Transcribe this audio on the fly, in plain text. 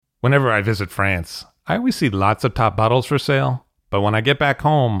Whenever I visit France, I always see lots of top bottles for sale, but when I get back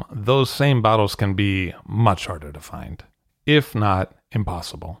home, those same bottles can be much harder to find, if not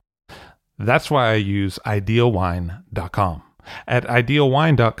impossible. That's why I use idealwine.com. At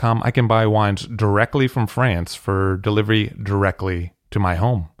idealwine.com, I can buy wines directly from France for delivery directly to my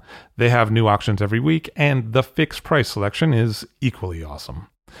home. They have new auctions every week, and the fixed price selection is equally awesome.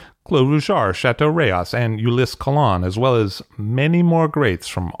 Clos Rougeard, Chateau Rayas, and Ulysse Collin, as well as many more greats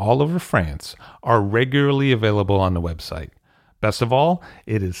from all over France, are regularly available on the website. Best of all,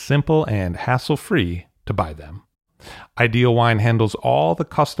 it is simple and hassle-free to buy them. Ideal Wine handles all the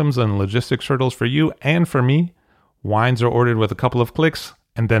customs and logistics hurdles for you and for me. Wines are ordered with a couple of clicks,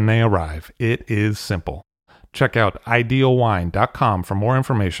 and then they arrive. It is simple. Check out idealwine.com for more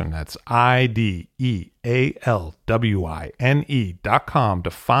information. That's IDEALWINE.com to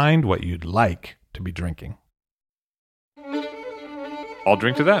find what you'd like to be drinking. I'll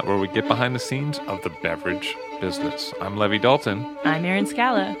Drink to That, where we get behind the scenes of the beverage business. I'm Levi Dalton. I'm Erin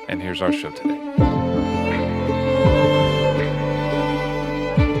Scala. And here's our show today.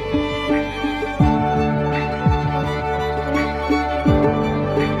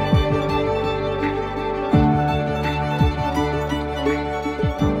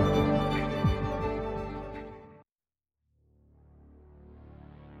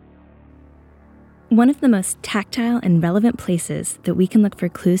 One of the most tactile and relevant places that we can look for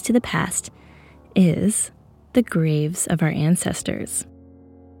clues to the past is the graves of our ancestors.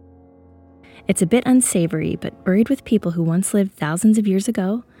 It's a bit unsavory, but buried with people who once lived thousands of years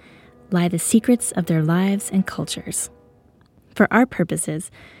ago lie the secrets of their lives and cultures. For our purposes,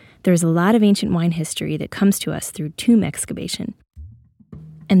 there's a lot of ancient wine history that comes to us through tomb excavation.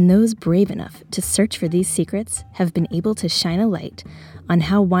 And those brave enough to search for these secrets have been able to shine a light on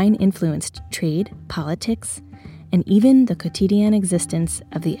how wine influenced trade, politics, and even the quotidian existence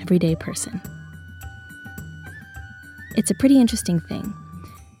of the everyday person. It's a pretty interesting thing.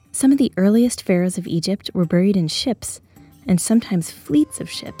 Some of the earliest pharaohs of Egypt were buried in ships, and sometimes fleets of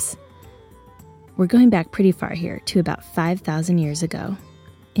ships. We're going back pretty far here, to about 5,000 years ago.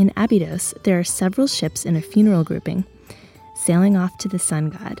 In Abydos, there are several ships in a funeral grouping, sailing off to the sun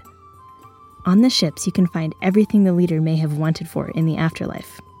god. On the ships, you can find everything the leader may have wanted for in the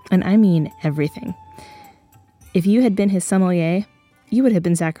afterlife. And I mean everything. If you had been his sommelier, you would have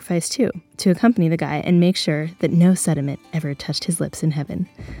been sacrificed too, to accompany the guy and make sure that no sediment ever touched his lips in heaven.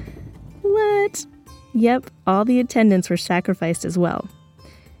 What? Yep, all the attendants were sacrificed as well.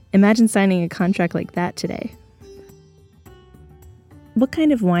 Imagine signing a contract like that today. What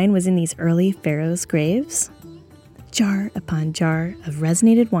kind of wine was in these early pharaohs' graves? Jar upon jar of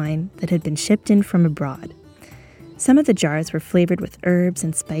resinated wine that had been shipped in from abroad. Some of the jars were flavored with herbs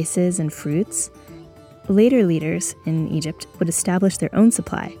and spices and fruits. Later leaders in Egypt would establish their own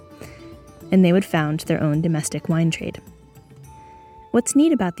supply, and they would found their own domestic wine trade. What's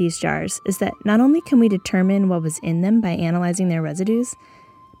neat about these jars is that not only can we determine what was in them by analyzing their residues,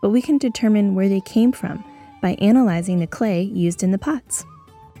 but we can determine where they came from by analyzing the clay used in the pots.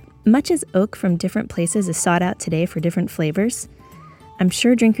 Much as oak from different places is sought out today for different flavors, I'm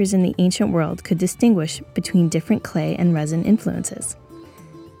sure drinkers in the ancient world could distinguish between different clay and resin influences.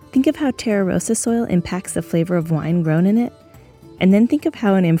 Think of how Terra Rossa soil impacts the flavor of wine grown in it, and then think of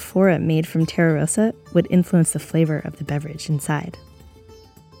how an amphora made from Terra Rossa would influence the flavor of the beverage inside.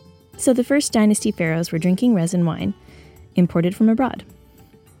 So the first dynasty pharaohs were drinking resin wine, imported from abroad.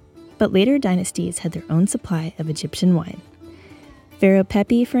 But later dynasties had their own supply of Egyptian wine. Pharaoh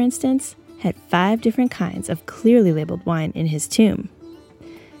Pepi, for instance, had 5 different kinds of clearly labeled wine in his tomb.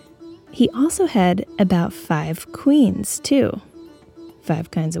 He also had about 5 queens, too. 5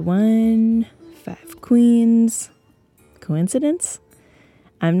 kinds of wine, 5 queens. Coincidence?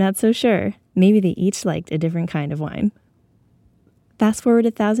 I'm not so sure. Maybe they each liked a different kind of wine. Fast forward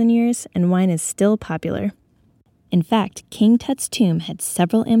 1,000 years, and wine is still popular. In fact, King Tut's tomb had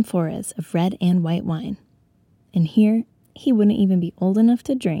several amphoras of red and white wine. And here, he wouldn't even be old enough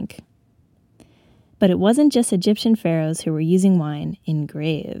to drink. But it wasn't just Egyptian pharaohs who were using wine in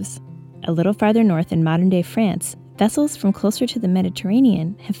graves. A little farther north in modern-day France, vessels from closer to the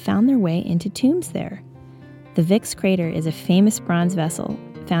Mediterranean have found their way into tombs there. The Vix crater is a famous bronze vessel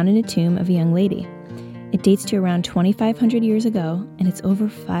found in a tomb of a young lady. It dates to around 2,500 years ago, and it's over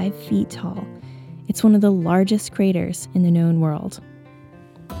 5 feet tall. It's one of the largest craters in the known world.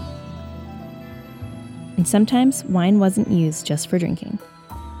 And sometimes wine wasn't used just for drinking.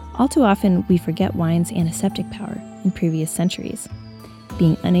 All too often, we forget wine's antiseptic power in previous centuries.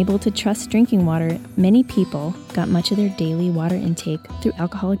 Being unable to trust drinking water, many people got much of their daily water intake through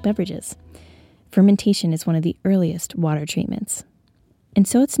alcoholic beverages. Fermentation is one of the earliest water treatments. And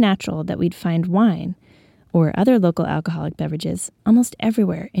so it's natural that we'd find wine or other local alcoholic beverages almost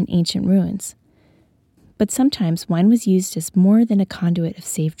everywhere in ancient ruins. But sometimes wine was used as more than a conduit of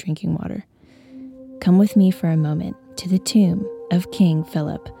safe drinking water. Come with me for a moment to the tomb of King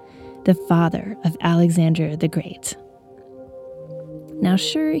Philip, the father of Alexander the Great. Now,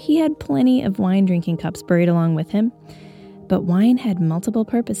 sure, he had plenty of wine drinking cups buried along with him, but wine had multiple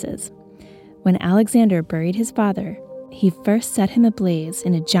purposes. When Alexander buried his father, he first set him ablaze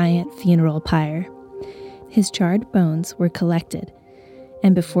in a giant funeral pyre. His charred bones were collected,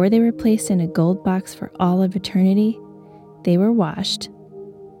 and before they were placed in a gold box for all of eternity, they were washed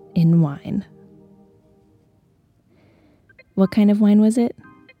in wine. What kind of wine was it?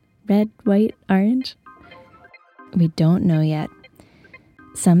 Red, white, orange? We don't know yet.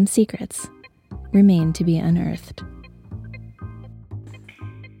 Some secrets remain to be unearthed.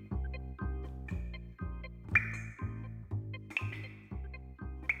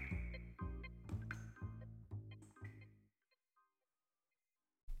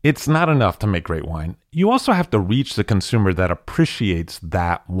 It's not enough to make great wine. You also have to reach the consumer that appreciates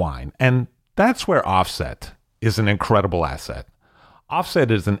that wine. And that's where Offset is an incredible asset. Offset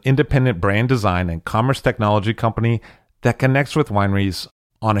is an independent brand design and commerce technology company that connects with wineries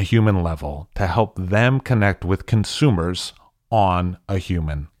on a human level to help them connect with consumers on a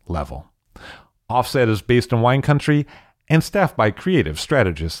human level. Offset is based in wine country and staffed by creative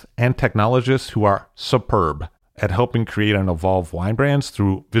strategists and technologists who are superb at helping create and evolve wine brands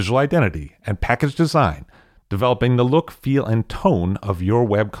through visual identity and package design, developing the look, feel, and tone of your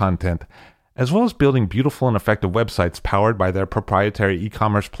web content, as well as building beautiful and effective websites powered by their proprietary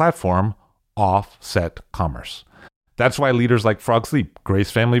e-commerce platform, Offset Commerce. That's why leaders like Frog Sleep,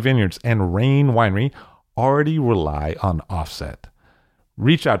 Grace Family Vineyards, and Rain Winery already rely on Offset.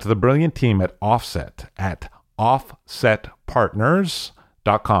 Reach out to the brilliant team at Offset at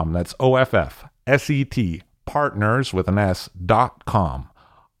offsetpartners.com. That's OFFSET partners with an S.com.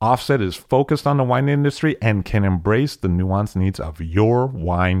 Offset is focused on the wine industry and can embrace the nuanced needs of your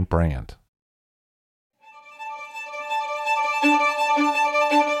wine brand.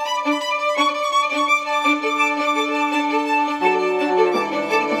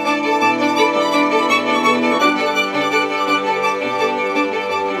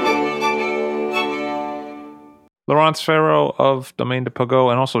 Laurence Ferro of Domaine de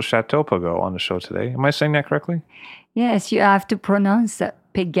Piguet and also Chateau Piguet on the show today. Am I saying that correctly? Yes, you have to pronounce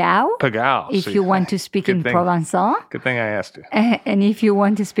Piguet. Piguet. If you want to speak in Provençal. Good thing I asked you. And if you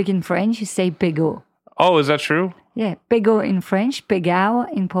want to speak in French, you say Piguet. Oh, is that true? Yeah, Piguet in French, Piguet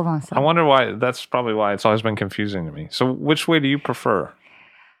in Provençal. I wonder why. That's probably why it's always been confusing to me. So which way do you prefer?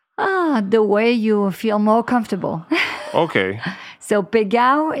 The way you feel more comfortable. Okay. So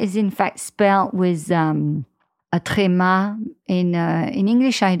Piguet is in fact spelled with a tréma. In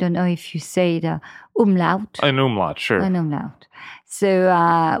English, I don't know if you say it, umlaut. An umlaut, sure. An umlaut.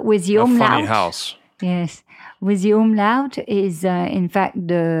 So with the umlaut. Funny house. Yes. With the umlaut is in fact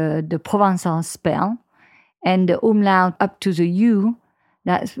the Provençal spell. And the umlaut up to the U,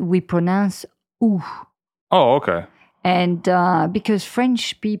 that we pronounce OU. Oh, okay. And because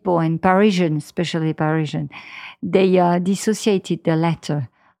French people and Parisian, especially Parisian, they dissociated the letter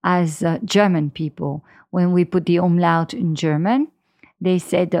as German people. When we put the umlaut in German, they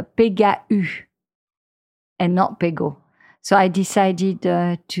said Piguet and not Piguet. So I decided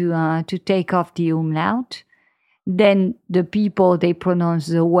to take off the umlaut. Then the people, they pronounce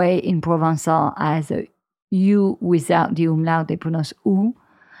the way in Provençal as U without the umlaut, they pronounce OU.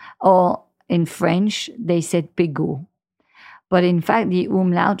 Or in French, they said Piguet. But in fact, the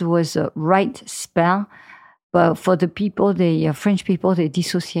umlaut was a right spell. But for the people, the French people, they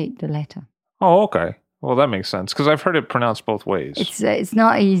dissociate the letter. Oh, okay. Well, that makes sense because I've heard it pronounced both ways. It's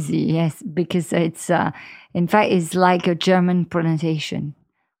not easy, yes, because it's in fact it's like a German pronunciation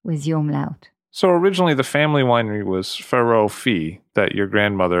with the umlaut. So originally, the family winery was Ferro Fi, that your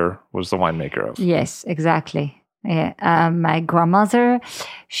grandmother was the winemaker of. Yes, exactly. Yeah. My grandmother,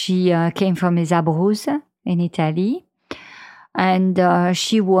 she came from Les Abruzes in Italy. And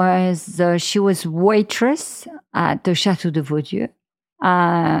she was waitress at the Château de Vaudieu,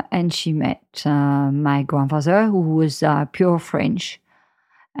 and she met my grandfather, who was pure French,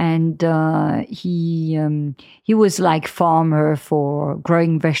 and he was like farmer for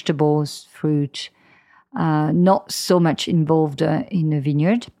growing vegetables, fruit, not so much involved in the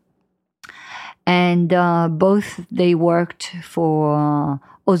vineyard, and both they worked for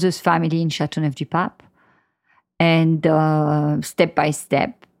Others family in Châteauneuf-du-Pape. And step by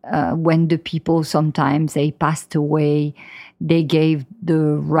step, when the people sometimes they passed away, they gave the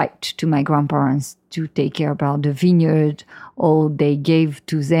right to my grandparents to take care about the vineyard, or they gave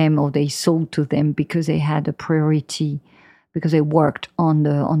to them, or they sold to them because they had a priority, because they worked on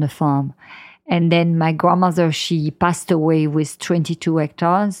the farm. And then my grandmother, she passed away with 22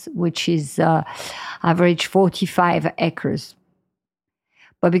 hectares, which is average 45 acres.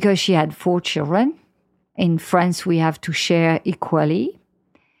 But because she had 4 children, in France we have to share equally.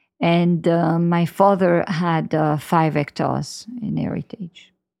 And my father had 5 hectares in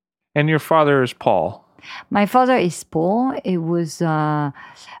heritage. And your father is Paul? My father is Paul. It was from,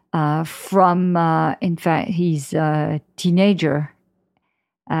 in fact, he's a teenager.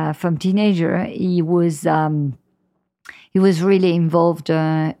 From teenager, he was really involved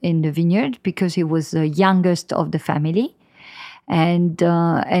in the vineyard because he was the youngest of the family, and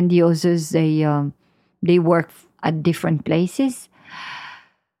the others they work at different places.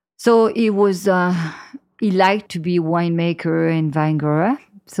 So he liked to be a winemaker and vine grower.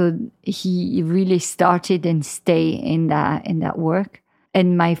 So he really started and stayed in that work.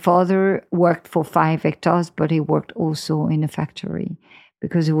 And my father worked for 5 hectares, but he worked also in a factory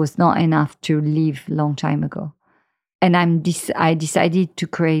because it was not enough to live a long time ago. And I decided to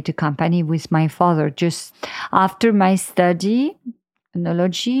create a company with my father just after my study,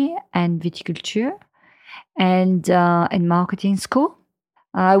 enology and viticulture, and marketing school.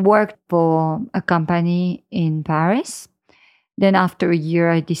 I worked for a company in Paris. Then after a year,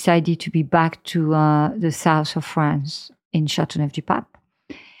 I decided to be back to the south of France in Châteauneuf-du-Pape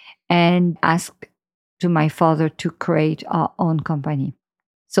and asked to my father to create our own company.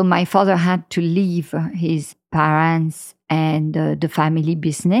 So my father had to leave his parents and the family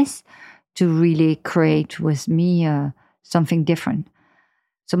business to really create with me something different.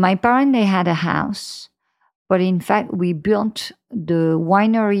 So my parents, they had a house. But in fact, we built the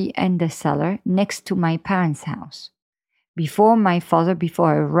winery and the cellar next to my parents' house. Before I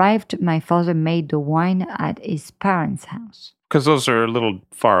arrived, my father made the wine at his parents' house. Because those are a little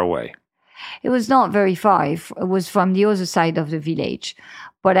far away. It was not very far. It was from the other side of the village.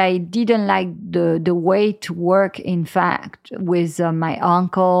 But I didn't like the way to work, in fact, with my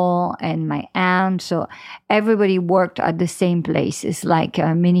uncle and my aunt. So everybody worked at the same place. It's like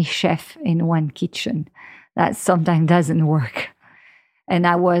a mini chef in one kitchen. That sometimes doesn't work. And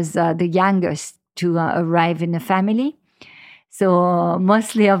I was the youngest to arrive in the family. So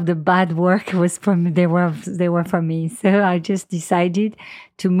mostly of the bad work was they were from me. So I just decided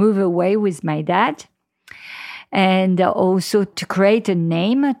to move away with my dad. And also to create a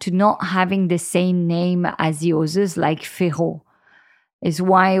name, to not having the same name as the others, like Ferraud, is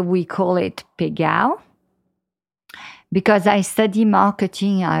why we call it Pégao. Because I study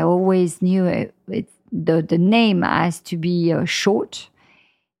marketing, I always knew the name has to be short,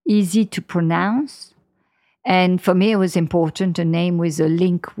 easy to pronounce. And for me, it was important a name with a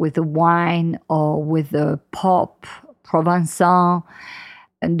link with a wine or with a pop, Provençal.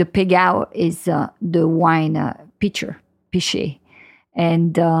 And the Pégao is the wine pitcher, pichet.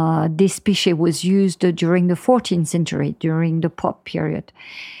 And this pichet was used during the 14th century, during the pop period.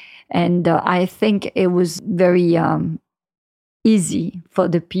 And I think it was very easy for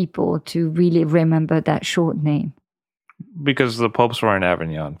the people to really remember that short name. Because the popes were in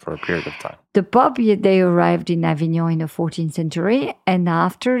Avignon for a period of time. The Pope, they arrived in Avignon in the 14th century, and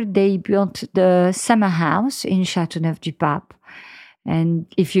after they built the summer house in Châteauneuf-du-Pape. And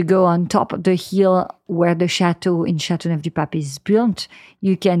if you go on top of the hill where the chateau in Châteauneuf-du-Pape is built,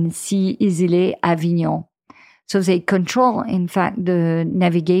 you can see easily Avignon. So they control, in fact, the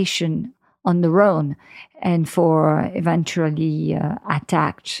navigation on the Rhone and for eventually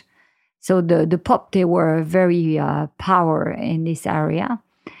attacked. So the Pope, they were very power in this area.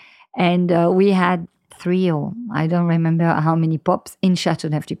 And we had 3 or I don't remember how many Popes in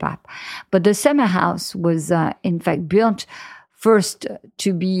Châteauneuf-du-Pape. But the summer house was, in fact, built first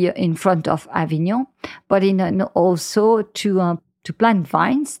to be in front of Avignon, but also to plant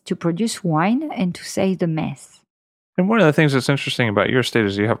vines, to produce wine, and to say the Messe. And one of the things that's interesting about your estate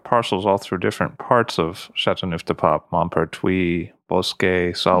is you have parcels all through different parts of Châteauneuf-du-Pape, Maupertuis,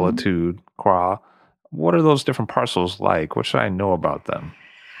 Bosquet, Solitude, Croix. What are those different parcels like? What should I know about them?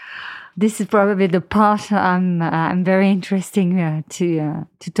 This is probably the part I'm very interesting to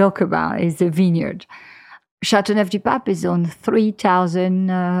talk about, is the vineyard. Châteauneuf-du-Pape is on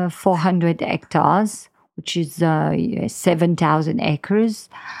 3,400 hectares, which is 7,000 acres.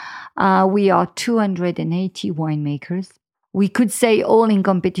 We are 280 winemakers. We could say all in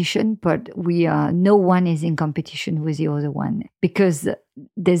competition, but no one is in competition with the other one because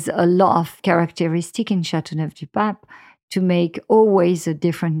there's a lot of characteristic in Châteauneuf-du-Pape to make always a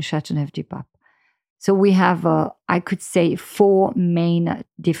different Châteauneuf-du-Pape. So we have, I could say, 4 main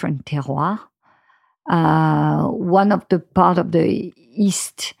different terroirs. One of the part of the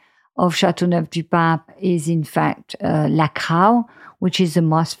east of Châteauneuf-du-Pape is in fact La Crau, which is the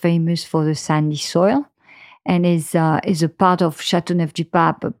most famous for the sandy soil, and is a part of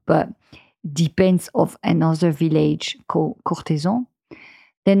Châteauneuf-du-Pape, but depends of another village called Courthézon.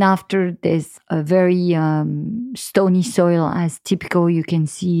 Then after, there's a very stony soil, as typical you can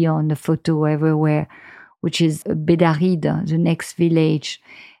see on the photo everywhere, which is Bédaride, the next village.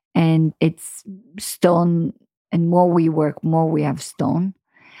 And it's stone, and more we work, more we have stone.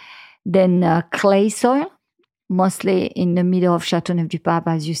 Then clay soil, mostly in the middle of Châteauneuf-du-Pape,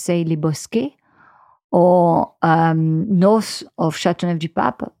 as you say, Les Bosquets, or north of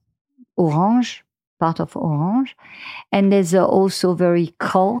Châteauneuf-du-Pape, Orange, part of Orange. And there's also very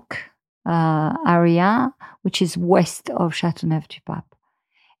calc area, which is west of Châteauneuf-du-Pape.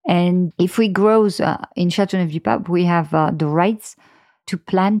 And if we grow in Châteauneuf-du-Pape, we have the rights to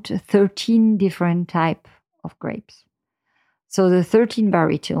plant 13 different types of grapes. So the 13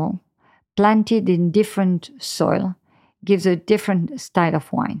 varietals planted in different soil gives a different style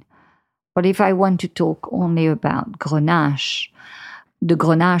of wine. But if I want to talk only about Grenache, the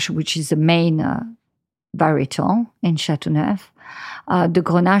Grenache, which is the main varietal in Châteauneuf, the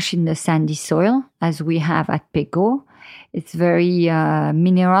Grenache in the sandy soil, as we have at Pégau, it's very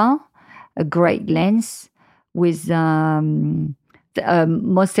mineral, a great lens with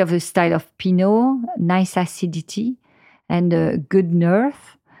most of the style of Pinot, nice acidity, and good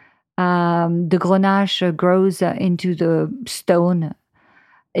nerve. The Grenache grows into the stone.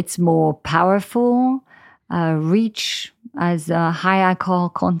 It's more powerful, rich, has a high alcohol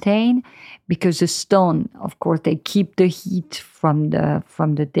content, because the stone, of course, they keep the heat from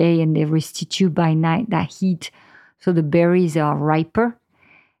the day, and they restitute by night that heat. So the berries are riper,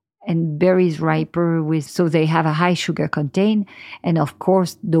 and berries riper so they have a high sugar content, and of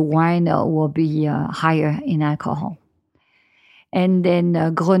course the wine will be higher in alcohol. And then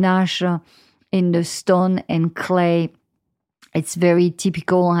Grenache in the stone and clay, it's very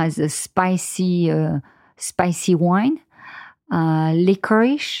typical as a spicy wine,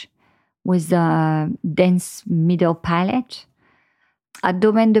 licorice with a dense middle palate. At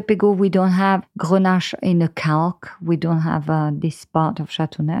Domaine de Pégau, we don't have Grenache in the calc. We don't have this part of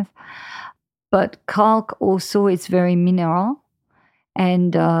Châteauneuf. But calc also is very mineral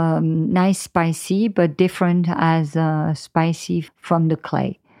and nice spicy, but different as spicy from the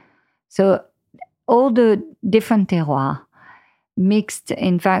clay. So all the different terroirs mixed,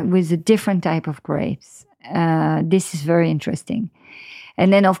 in fact, with a different type of grapes. This is very interesting.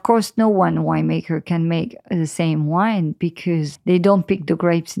 And then, of course, no one winemaker can make the same wine because they don't pick the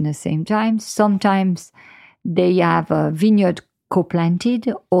grapes in the same time. Sometimes they have a vineyard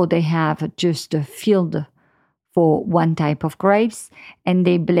co-planted, or they have just a field for one type of grapes, and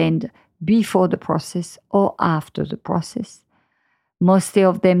they blend before the process or after the process. Mostly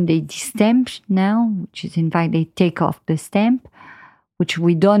of them, they destamp now, which is, in fact, they take off the stamp, which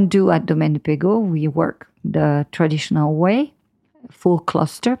we don't do at Domaine de Pégau. We work the traditional way, full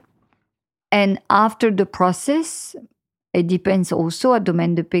cluster. And after the process, it depends also. At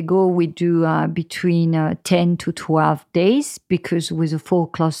Domaine de Pégau, we do between 10 to 12 days, because with a full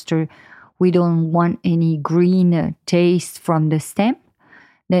cluster, we don't want any green taste from the stem.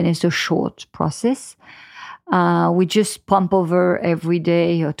 Then it's a short process. We just pump over every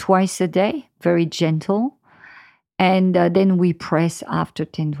day or twice a day, very gentle. And then we press after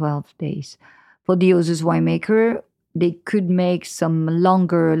 10, 12 days. For the others winemaker, they could make some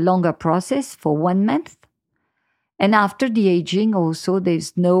longer process for 1 month. And after the aging also,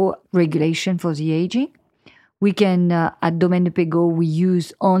 there's no regulation for the aging. We can, at Domaine de Pégau, we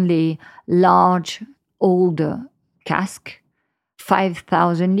use only large, old cask,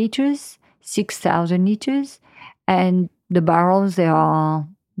 5,000 liters, 6,000 liters. And the barrels, they are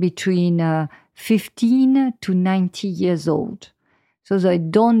between 15 to 90 years old. So they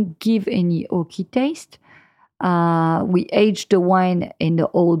don't give any oaky taste. We age the wine in the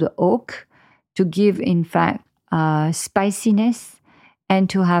old oak to give, in fact, spiciness and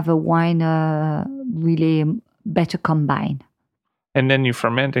to have a wine really better combined. And then you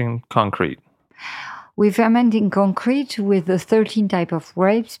ferment in concrete. We ferment in concrete with the 13 type of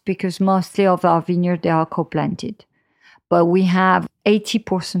grapes, because mostly of our vineyard, they are co-planted. But we have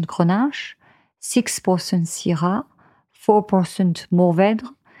 80% Grenache, 6% Syrah, 4% Mourvèdre,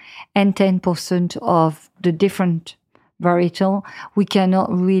 and 10% of the different varietal. We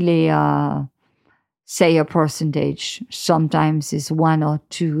cannot really say a percentage. Sometimes it's 1 or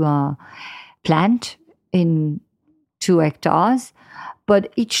 2 plant in 2 hectares.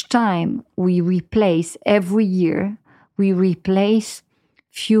 But each time every year, we replace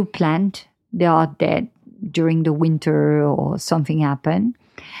few plants. They are dead during the winter or something happened.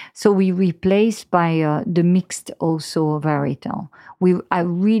 So we replace by the mixed also varietal. I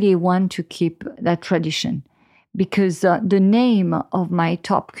really want to keep that tradition because the name of my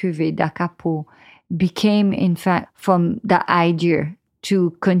top cuvée Da Capo became, in fact, from the idea to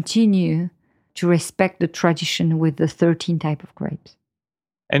continue to respect the tradition with the 13 type of grapes.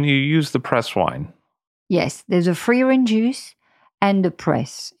 And you use the press wine. Yes, there's a free range juice and the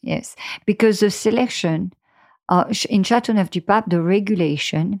press, yes. Because the selection in Châteauneuf-du-Pape, the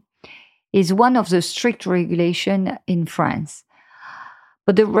regulation is one of the strict regulation in France.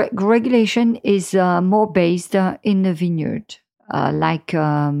 But the regulation is more based in the vineyard, like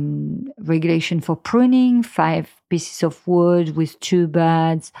regulation for pruning, 5 pieces of wood with 2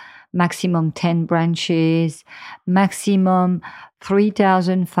 buds, maximum 10 branches, maximum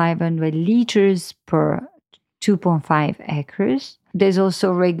 3,500 liters per 2.5 acres. There's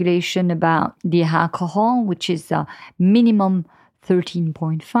also regulation about the alcohol, which is minimum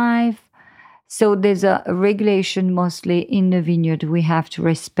 13.5. So there's a regulation mostly in the vineyard we have to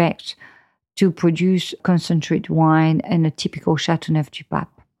respect to produce concentrate wine and a typical Châteauneuf-du-Pape.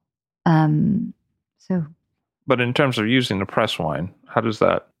 But in terms of using the press wine, how does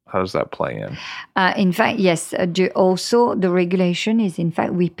that play in? In fact, yes. Also, the regulation is, in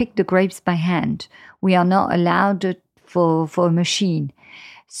fact, we pick the grapes by hand. We are not allowed for a machine.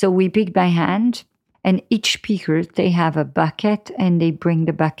 So we pick by hand, and each picker, they have a bucket, and they bring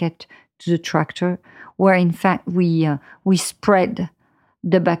the bucket to the tractor, where, in fact, we spread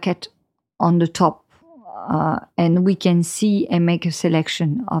the bucket on the top, and we can see and make a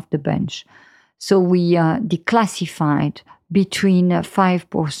selection of the bunch. So we declassified between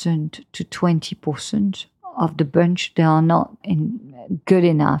 5% to 20% of the bunch. They are not good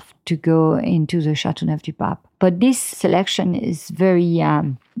enough to go into the Châteauneuf-du-Pape. But this selection is very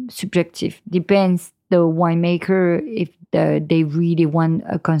subjective. Depends the winemaker if they really want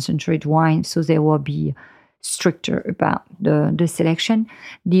a concentrate wine, so they will be stricter about the selection.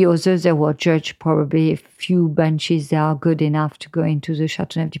 The others, they will judge probably a few bunches that are good enough to go into the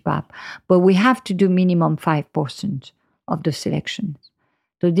Châteauneuf-du-Pape. But we have to do minimum 5% of the selection.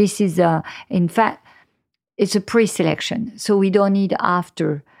 So this is, in fact, it's a pre-selection. So we don't need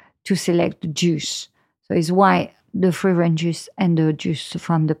after to select the juice. So it's why the free range juice and the juice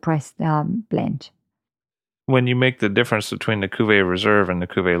from the press are blend. When you make the difference between the Cuvée Reserve and the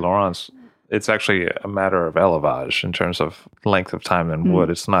Cuvée Laurence, it's actually a matter of élevage in terms of length of time and wood.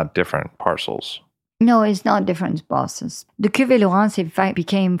 It's not different parcels. No, it's not different parcels. The Cuvée Laurence, in fact,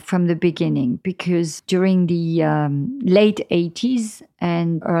 became from the beginning because during the late 80s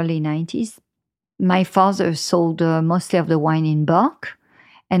and early 90s, my father sold mostly of the wine in bulk.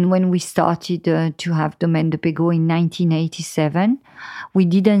 And when we started to have Domaine de Pégot in 1987, we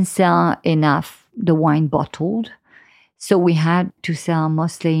didn't sell enough the wine bottled. So we had to sell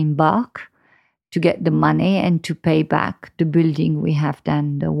mostly in bulk to get the money and to pay back the building we have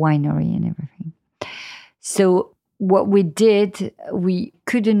done, the winery and everything. So what we did, we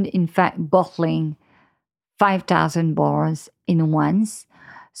couldn't, in fact, bottling 5,000 barrels in once.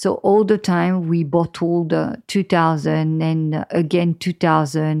 So all the time we bottled 2,000 and again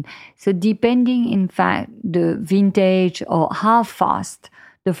 2,000. So depending, in fact, the vintage or how fast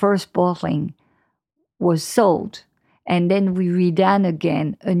the first bottling was sold. And then we redone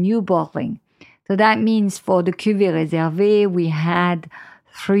again a new bottling. So that means for the Cuvée Réservé, we had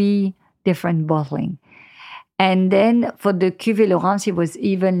 3 different bottling. And then for the Cuvée Laurence, it was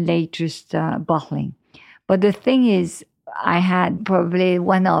even latest bottling. But the thing is, I had probably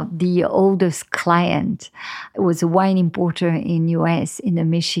one of the oldest clients. It was a wine importer in US, in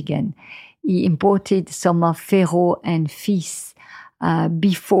Michigan. He imported some of Ferraud and Fils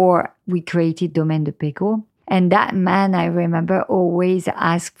before we created Domaine de Pégot. And that man, I remember, always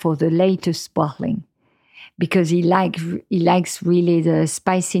asked for the latest bottling because he likes really the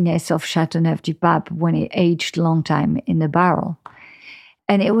spiciness of Châteauneuf-du-Pape when it aged long time in the barrel.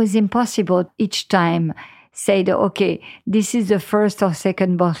 And it was impossible each time say that, okay, this is the first or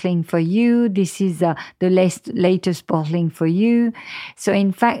second bottling for you. This is the latest bottling for you. So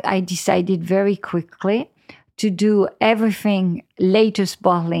in fact, I decided very quickly to do everything latest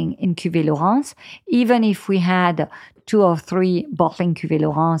bottling in Cuvée Laurence, even if we had 2 or 3 bottling Cuvée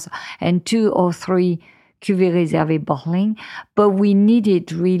Laurence and 2 or 3 Cuvée Réservé bottling. But we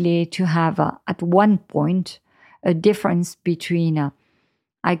needed really to have, at one point, a difference between,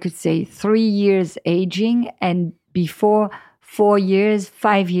 I could say, 3 years aging and before 4 years,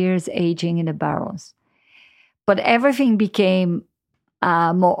 5 years aging in the barrels. But everything became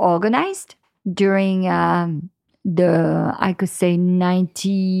more organized during I could say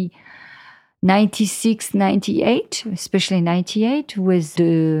 96, 98, especially 98, with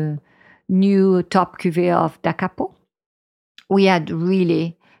the new top cuvée of Da Capo. We had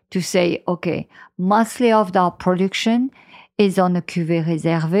really to say, okay, mostly of our production is on a cuvée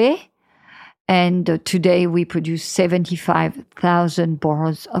réservée. And today we produce 75,000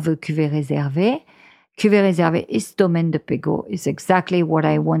 bottles of a cuvée réservée. Cuvée réservée is Domaine de Pégot. It's exactly what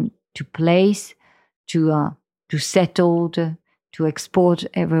I want to place, to settle, to export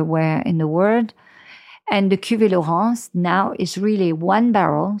everywhere in the world. And the Cuvée Laurence now is really one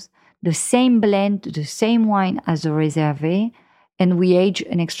barrel, the same blend, the same wine as a réservé, and we age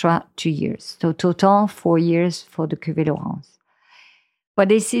an extra 2 years. So total 4 years for the Cuvée Laurence. But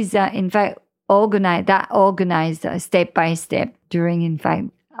this is, in fact, organized step by step during, in fact,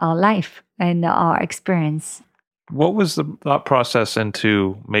 our life and our experience. What was the thought process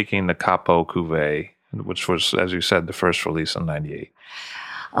into making the Capo cuvée, which was, as you said, the first release in 98?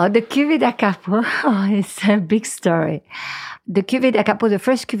 The Cuvée Da Capo is a big story. The Cuvée Da Capo, the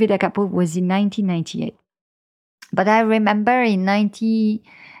first Cuvée Da Capo was in 1998. But I remember in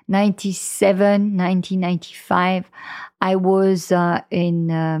 1997, 1995, I was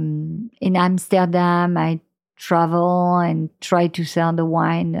in Amsterdam. I travel and try to sell the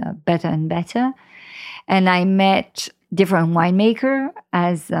wine better and better. And I met different winemakers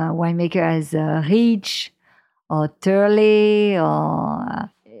as Rich or Turley or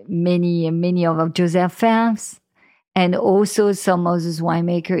many of Joseph Fares, and also some of those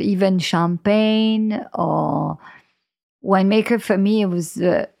winemakers, even Champagne or winemaker. For me, it was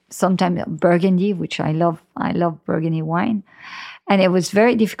sometimes Burgundy, which I love. I love Burgundy wine, and it was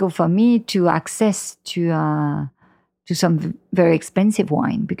very difficult for me to access to some very expensive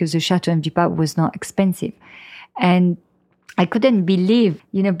wine because the Châteauneuf du Pape was not expensive, and I couldn't believe,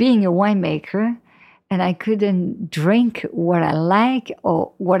 being a winemaker, and I couldn't drink what I like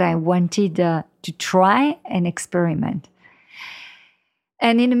or what I wanted to try and experiment.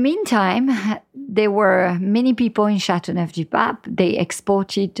 And in the meantime, there were many people in Châteauneuf du Pape. They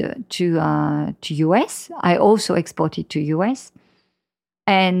exported to US. I also exported to US.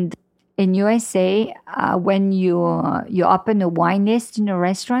 And in USA, when you open a wine list in a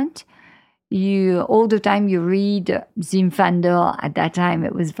restaurant, all the time you read Zinfandel. At that time,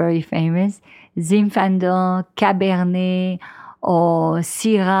 it was very famous. Zinfandel, Cabernet, or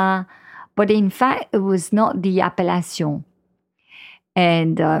Syrah. But in fact, it was not the appellation.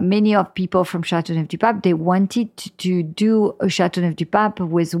 And many of people from Châteauneuf du Pape, they wanted to do a Châteauneuf du Pape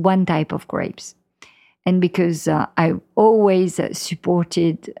with one type of grapes. And because I always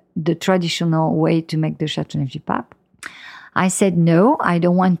supported the traditional way to make the Châteauneuf du Pape, I said, no, I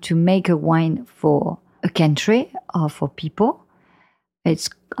don't want to make a wine for a country or for people.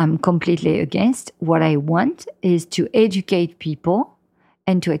 I'm completely against. What I want is to educate people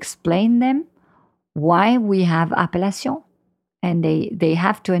and to explain them why we have appellation. And they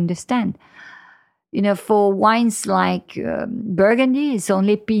have to understand. For wines like Burgundy, it's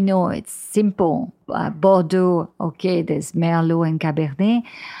only Pinot. It's simple. Bordeaux, okay, there's Merlot and Cabernet.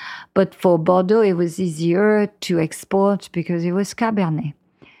 But for Bordeaux, it was easier to export because it was Cabernet.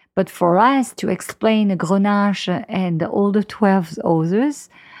 But for us to explain Grenache and all the 12 others,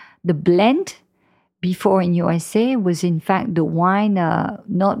 the blend before in USA was in fact the wine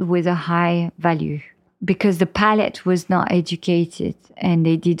not with a high value, because the palate was not educated and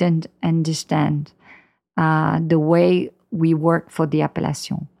they didn't understand the way we work for the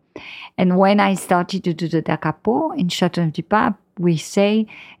appellation. And when I started to do the Da Capo in Châteauneuf du Pape, we say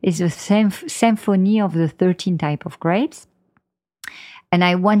it's a symphony of the 13 type of grapes. And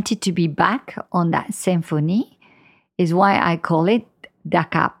I wanted to be back on that symphony, is why I call it Da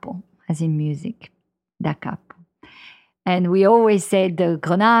Capo, as in music, Da Capo. And we always say the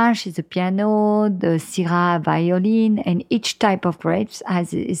Grenache is a piano, the Syrah violin, and each type of grapes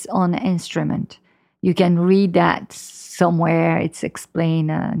has its own instrument. You can read that somewhere. It's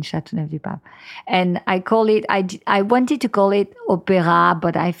explained in Châteauneuf du Pape. And I call it, I wanted to call it opera,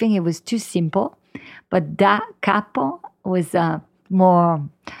 but I think it was too simple. But Da Capo was more,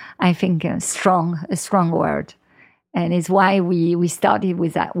 I think, a strong word. And it's why we started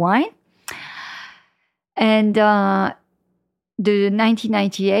with that wine. And the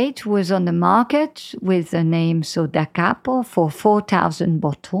 1998 was on the market with the name Da Capo for 4,000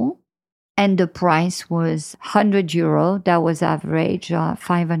 bottles. And the price was €100. That was average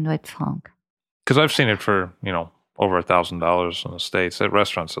 500 francs. Because I've seen it for, over $1,000 in the States, at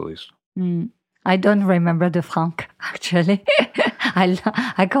restaurants at least. I don't remember the franc, actually.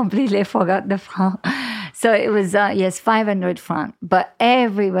 I completely forgot the franc. So it was, yes, 500 francs. But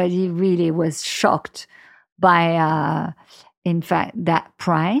everybody really was shocked by, in fact, that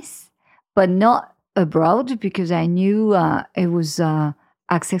price, but not abroad because I knew it was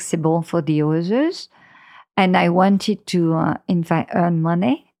accessible for the others. And I wanted to, in fact, earn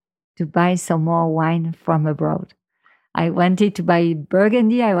money to buy some more wine from abroad. I wanted to buy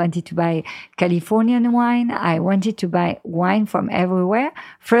Burgundy. I wanted to buy Californian wine. I wanted to buy wine from everywhere.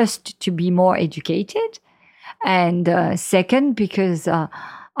 First, to be more educated. And second, because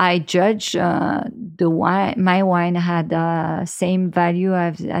I judge the wine, my wine had same value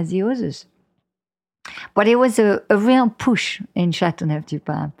as the others. But it was a real push in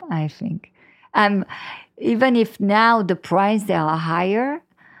Châteauneuf-du-Pape, I think. Even if now the price, they are higher,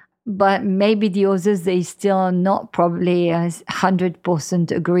 but maybe the others, they still not probably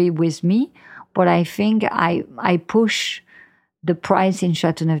 100% agree with me. But I think I push the price in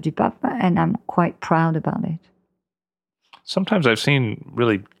Châteauneuf-du-Pape, and I'm quite proud about it. Sometimes I've seen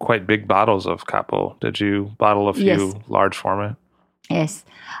really quite big bottles of Capot. Did you bottle a few large format? Yes.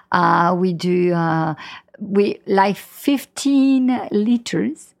 We do, we like 15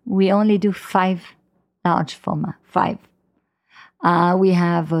 liters. We only do 5 large format, 5. We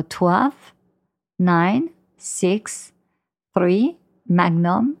have 12, 9, 6, 3,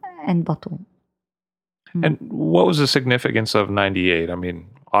 Magnum, and bottle. And what was the significance of 98? I mean,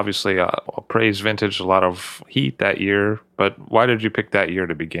 obviously a praised vintage, a lot of heat that year, but why did you pick that year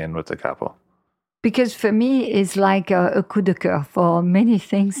to begin with the Capot? Because for me, it's like a coup de cœur for many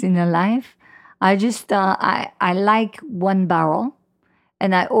things in a life. I just, I like one barrel.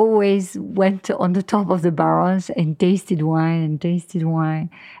 And I always went on the top of the barrels and tasted wine.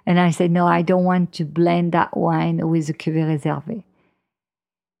 And I said, no, I don't want to blend that wine with a cuvée réservée.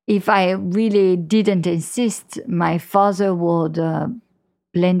 If I really didn't insist, my father would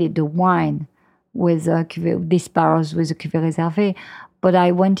blend the wine with these barrels with a cuvée réservée. But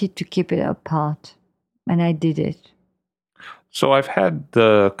I wanted to keep it apart. And I did it. So I've had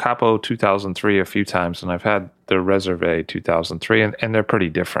the Capot 2003 a few times, and I've had the Réservé 2003, and they're pretty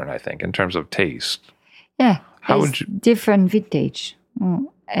different, I think, in terms of taste. Yeah, how would you different vintage,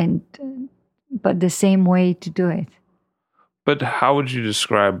 but the same way to do it. But how would you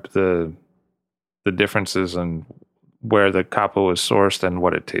describe the differences in where the Capot is sourced and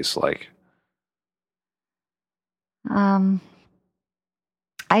what it tastes like? I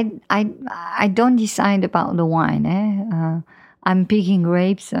don't decide about the wine. I'm picking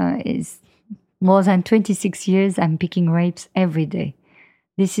grapes. It's more than 26 years. I'm picking grapes every day.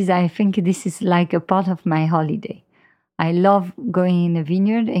 I think this is like a part of my holiday. I love going in a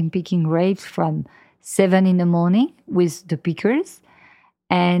vineyard and picking grapes from 7 in the morning with the pickers,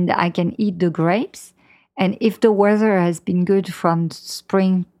 and I can eat the grapes. And if the weather has been good from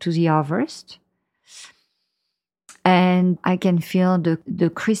spring to the harvest, and I can feel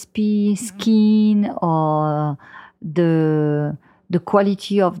the crispy skin or the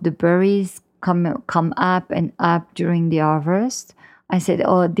quality of the berries come up and up during the harvest. I said,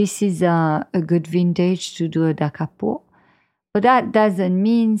 oh, this is a good vintage to do a Da Capot. But that doesn't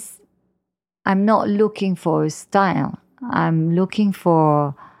mean I'm not looking for a style. I'm looking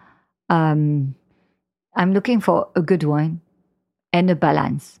for a good wine and a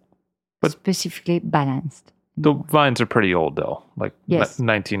balance, but specifically balanced. The vines are pretty old, though, like yes.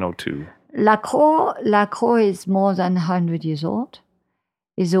 1902. Lacroix is more than 100 years old.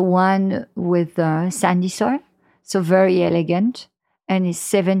 Is a one with sandy soil, so very elegant, and is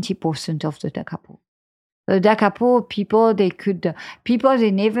 70% of the Da Capot. The Da Capot, people they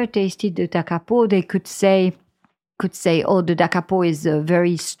never tasted the Da Capot, they could say, oh, the Da Capot is a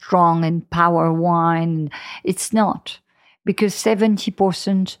very strong and power wine. It's not, because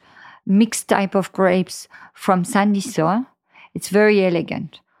 70% mixed type of grapes from sandy soil. It's very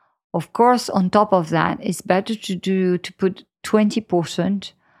elegant. Of course, on top of that, it's better to put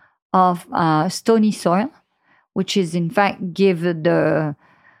 20% of stony soil, which is in fact give the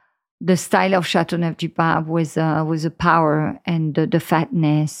style of Châteauneuf-du-Pape with the power and the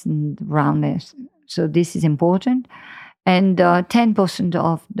fatness and roundness. So this is important. And 10%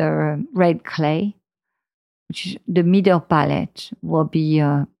 of the red clay, which is the middle palate, will be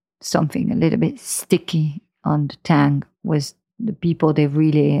something a little bit sticky on the tank with the people, they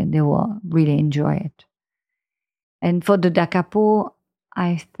will really enjoy it. And for the Da Capot,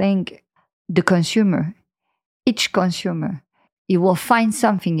 I think each consumer, he will find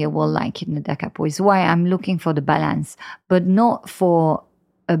something he will like in the Da Capot. It's why I'm looking for the balance, but not for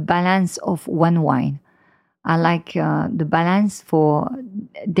a balance of one wine. I like the balance for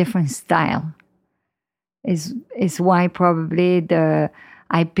different style. Is why probably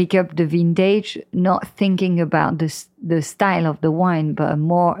I pick up the vintage, not thinking about the style of the wine, but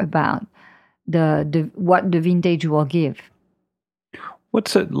more about what the vintage will give.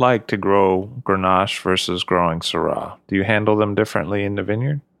 What's it like to grow Grenache versus growing Syrah? Do you handle them differently in the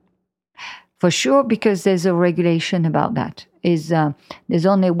vineyard? For sure, because there's a regulation about that. There's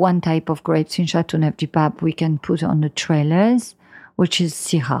only one type of grapes in Châteauneuf-du-Pape we can put on the trailers, which is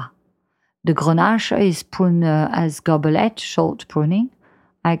Syrah. The Grenache is pruned as gobelette, short pruning.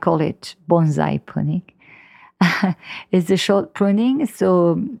 I call it bonsai pruning. It's a short pruning.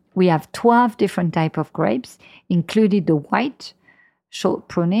 So we have 12 different types of grapes, including the white, short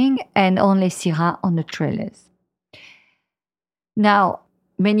pruning, and only Syrah on the trailers. Now,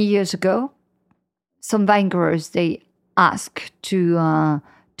 many years ago, some vinegrowers, they asked to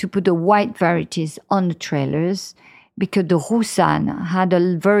put the white varieties on the trailers because the Roussanne had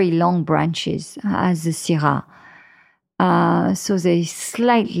a very long branches as the Syrah. So they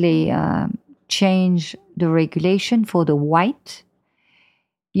slightly changed the regulation for the white.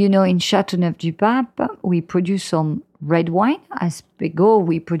 You know, in Châteauneuf-du-Pape, we produce some red wine. As Pégot,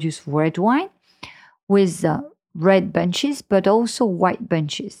 we produce red wine with red bunches, but also white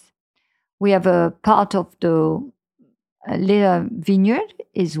bunches. We have a part of the little vineyard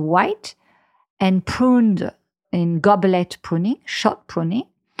is white and pruned in gobelette pruning, short pruning.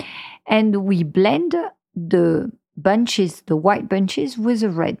 And we blend the bunches, the white bunches, with the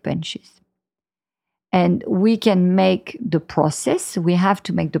red bunches. And we can make the process, we have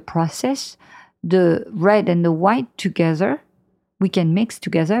to make the process, the red and the white together, we can mix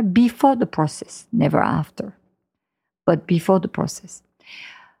together before the process, never after, but before the process.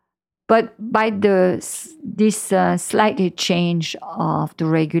 But by this slightly change of the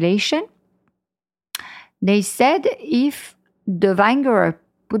regulation, they said if the vinegrower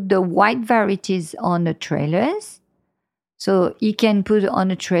put the white varieties on the trailers, so he can put on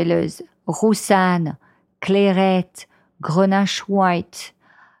the trailers Roussanne, Clairette, Grenache White,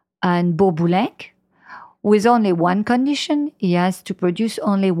 and Beauboulec. With only one condition, he has to produce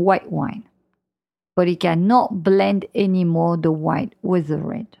only white wine. But he cannot blend anymore the white with the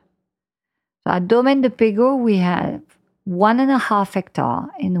red. So at Domaine de Pégot, we have 1.5 hectares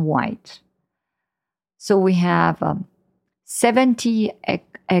in white. So we have 70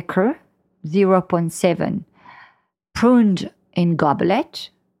 acre, 0.7, pruned in goblet.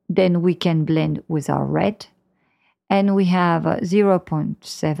 Then we can blend with our red. And we have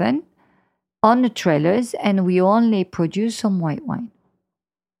 0.7 on the trailers, and we only produce some white wine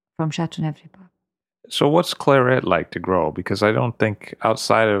from Châteauneuf-du-Pape. So what's Clairette like to grow? Because I don't think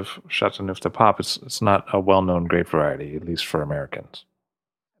outside of Châteauneuf-du-Pape, it's not a well-known grape variety, at least for Americans.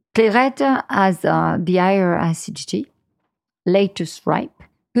 Clairette has the higher acidity, latest ripe,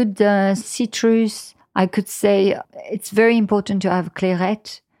 good citrus. I could say it's very important to have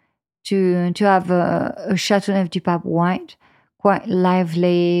Clairette, to have a Châteauneuf-du-Pape white, quite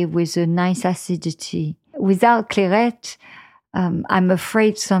lively with a nice acidity. Without Clairette, I'm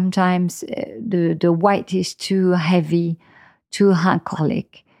afraid sometimes the white is too heavy, too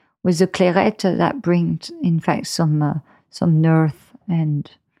alcoholic. With the Clairette, that brings, in fact, some nerve and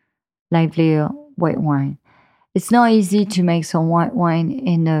lively white wine. It's not easy to make some white wine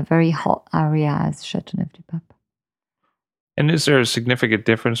in a very hot area as Châteauneuf-du-Pape. And is there a significant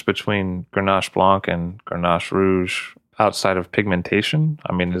difference between Grenache Blanc and Grenache Rouge outside of pigmentation?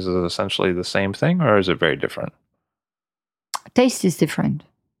 I mean, is it essentially the same thing, or is it very different? Taste is different.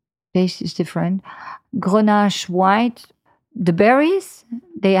 Grenache White, the berries,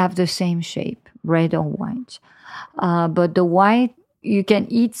 they have the same shape, red or white. But the white, you can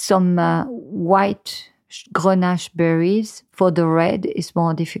eat some white Grenache berries. For the red, it's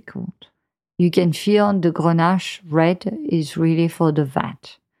more difficult. You can feel the Grenache red is really for the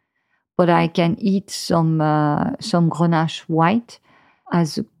vat. But I can eat some Grenache white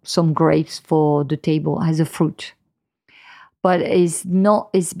as some grapes for the table, as a fruit. But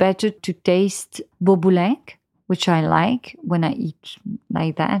it's better to taste Beauboulec, which I like when I eat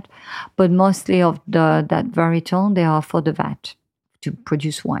like that. But mostly of that Variton, they are for the vat to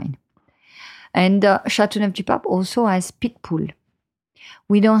produce wine. And Châteauneuf-du-Pape also has Picpoul.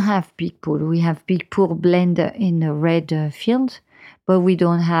 We don't have Picpoul. We have Picpoul blend in the red field, but we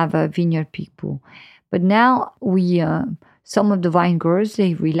don't have a vineyard Picpoul. But now some of the vine growers,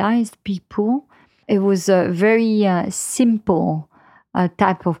 they realized Picpoul. It was a very simple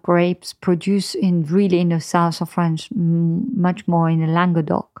type of grapes produced in the south of France, much more in the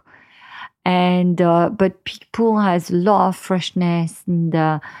Languedoc. And but Picpoul has a lot of freshness and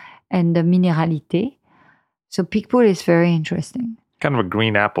the mineralité. So Picpoul is very interesting. Kind of a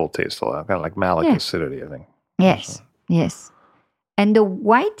green apple taste, a lot, kind of like malic acidity, I think. Yes. And the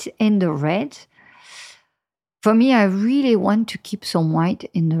white and the red, for me, I really want to keep some white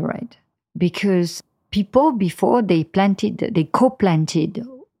in the red because people before they co-planted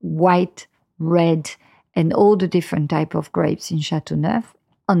white, red, and all the different type of grapes in Châteauneuf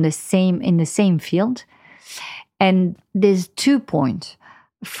in the same field. And there's 2 points.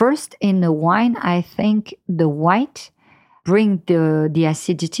 First, in the wine, I think the white bring the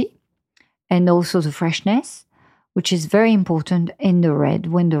acidity and also the freshness, which is very important in the red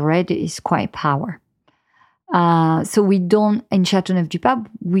when the red is quite power. So we don't, in Châteauneuf-du-Pape,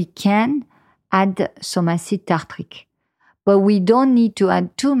 we can add some acid tartrique, but we don't need to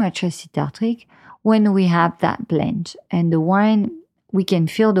add too much acid tartrique when we have that blend. And the wine, we can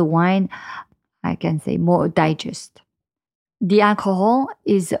feel the wine, I can say, more digest. The alcohol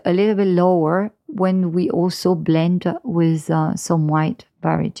is a little bit lower when we also blend with some white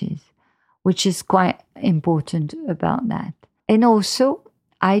varieties, which is quite important about that. And also,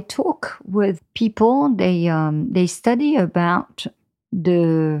 I talk with people, they study about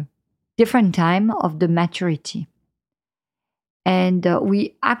the different time of the maturity. And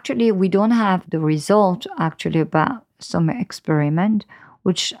we don't have the result actually about some experiment,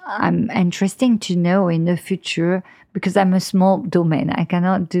 which I'm interesting to know in the future because I'm a small domain. I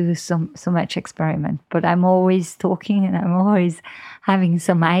cannot do so much experiment, but I'm always talking and I'm always having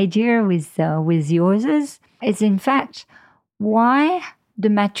some idea with yours. It's in fact why the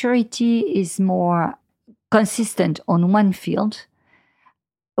maturity is more consistent on one field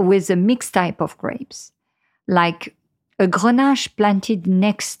with a mixed type of grapes, like a Grenache planted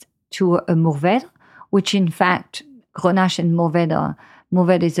next to a Mourvèdre, which in fact Grenache and Mourvèdre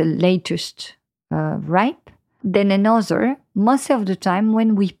is the latest ripe. Then another, most of the time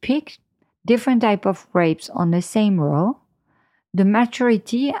when we pick different type of grapes on the same row, the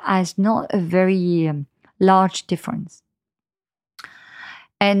maturity has not a very large difference.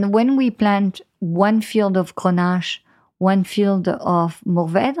 And when we plant one field of Grenache, one field of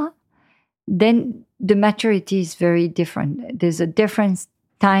Mourvèdre, then the maturity is very different. There's a different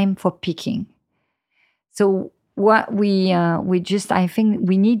time for picking. So what I think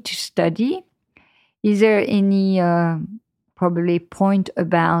we need to study, is there any probably point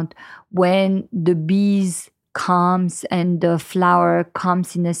about when the bees comes and the flower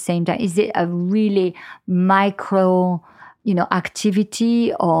comes in the same time? Is it a really micro,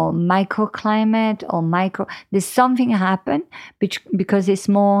 activity or microclimate or there's something happen because it's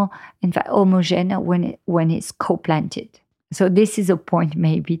more, in fact, homogeneous when it's co-planted. So this is a point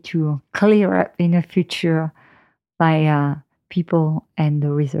maybe to clear up in the future by people and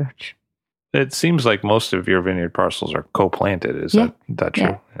the research. It seems like most of your vineyard parcels are co-planted. Is that true?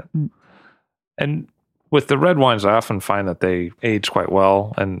 Yeah. Yeah. And with the red wines, I often find that they age quite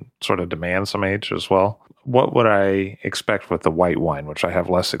well and sort of demand some age as well. What would I expect with the white wine, which I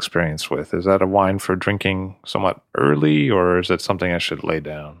have less experience with? Is that a wine for drinking somewhat early, or is it something I should lay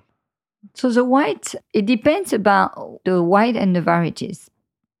down? So the white, it depends about the white and the varieties.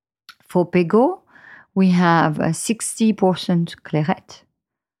 For Pégot, we have 60% Clairette.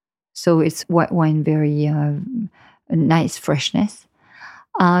 So it's white wine, very nice freshness.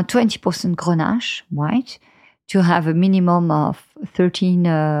 20% Grenache, white, to have a minimum of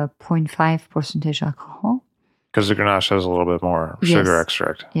 13.5% alcohol. Because the Grenache has a little bit more sugar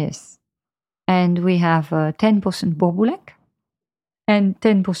extract. Yes. And we have 10% Bourboulenc and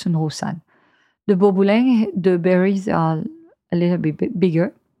 10% Roussanne. The Bourboulenc, the berries are a little bit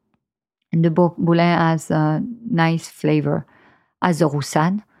bigger. And the Bourboulenc has a nice flavor as a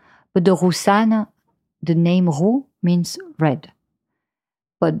Roussanne. But the Roussanne, the name Roux means red.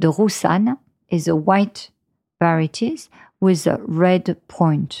 But the Roussanne is a white varieties with a red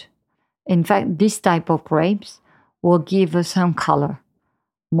point. In fact, this type of grapes will give us some color,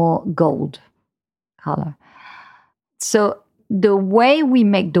 more gold color. So the way we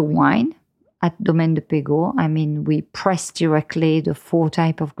make the wine at Domaine de Pégot, we press directly the 4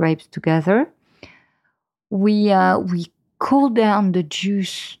 type of grapes together. We cool down the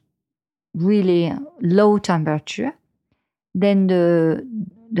juice really low temperature. Then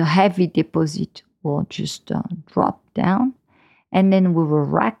the heavy deposit will just drop down, and then we will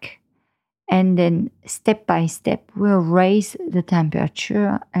rack, and then step by step we'll raise the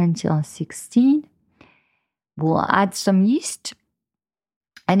temperature until 16. We'll add some yeast,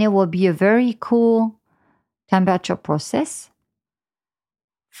 and it will be a very cool temperature process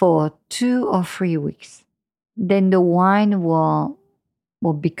for 2 or 3 weeks. Then the wine will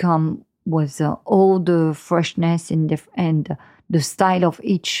become with all the freshness and the style of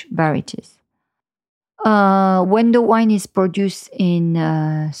each varieties. When the wine is produced in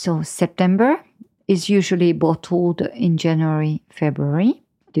September, is usually bottled in January, February,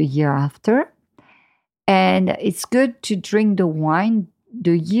 the year after. And it's good to drink the wine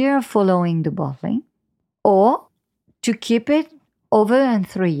the year following the bottling, or to keep it over than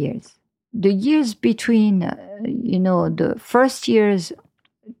 3 years. The years between, the first years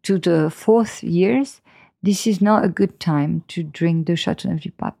to the fourth years, this is not a good time to drink the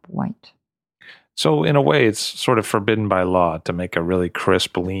Châteauneuf-du-Pape white. So in a way, it's sort of forbidden by law to make a really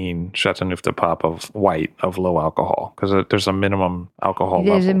crisp, lean Châteauneuf-du-Pape of white, of low alcohol, because there's a minimum alcohol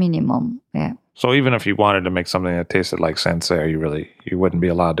There's level. a minimum, yeah. So even if you wanted to make something that tasted like Sancerre, you wouldn't be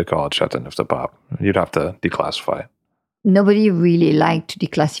allowed to call it Châteauneuf-du-Pape. You'd have to declassify it. Nobody really liked to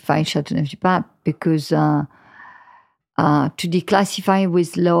declassify Châteauneuf-du-Pape because to declassify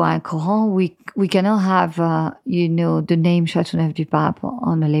with low alcohol, we cannot have, the name Châteauneuf-du-Pape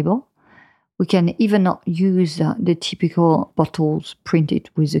on a label. We can even not use the typical bottles printed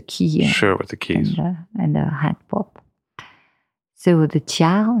with a key. Sure, with the keys. And a hat pop. So the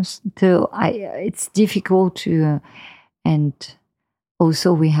tiers, it's difficult to, and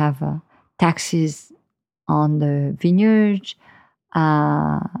also we have taxes on the vineyard.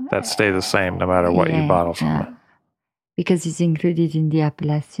 That stay the same no matter what you bottle from it. Because it's included in the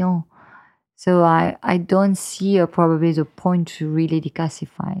appellation. So I don't see probably the point to really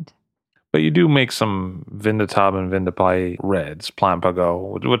declassify it. But you do make some Vin de Table and Vin de Paille reds, Plan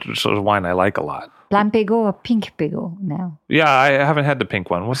Pégot, which is a wine I like a lot. Plan Pégot or Pink Pégot now? Yeah, I haven't had the pink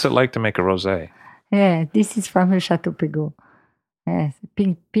one. What's it like to make a rosé? Yeah, this is from the Château Pégot. Yes,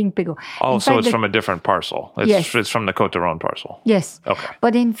 Pink Pégot. Oh, so it's from a different parcel. Yes. It's from the Côte d'Aron parcel. Yes. Okay.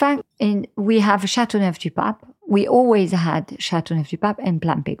 But in fact, we have Châteauneuf-du-Pape. We always had Châteauneuf-du-Pape and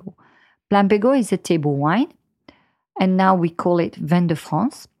Plan Pégot. Plan Pégot is a table wine, and now we call it Vin de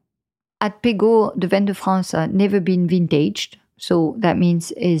France. At Pégot, the Vin de France never been vintaged, so that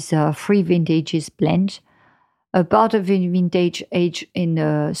means is 3 vintages blend. A part of the vintage aged in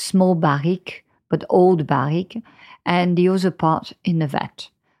a small barrique, but old barrique, and the other part in a vat.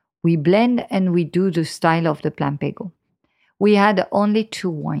 We blend and we do the style of the Plan Pégot. We had only 2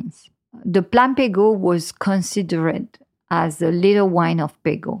 wines. The Plan Pégot was considered as the little wine of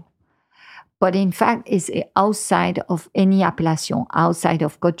Pégot. But in fact, it's outside of any appellation, outside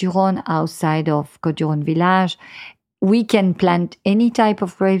of Côte-du-Rhône, outside of Côte-du-Rhône Village. We can plant any type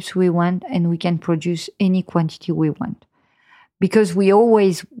of grapes we want, and we can produce any quantity we want. Because we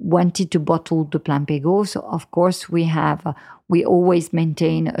always wanted to bottle the Plan Pégot, so of course we always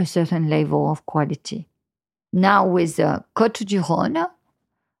maintain a certain level of quality. Now with Côte-du-Rhône,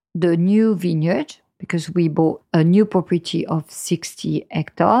 the new vineyard, because we bought a new property of 60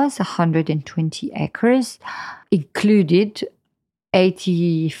 hectares, 120 acres, included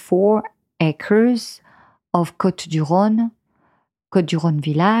 84 acres of Côte-du-Rhône, Côte-du-Rhône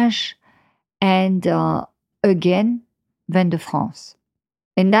Village, and again, Vin de France.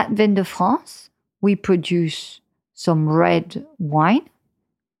 In that Vin de France, we produce some red wine,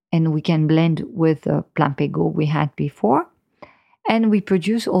 and we can blend with the Plan Pégot we had before, and we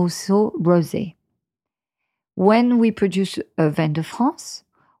produce also rosé. When we produce a Vin de France,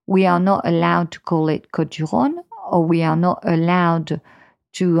 we are not allowed to call it Côte-du-Rhône, or we are not allowed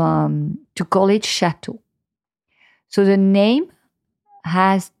to call it Château. So the name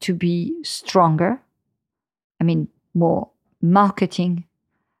has to be stronger, more marketing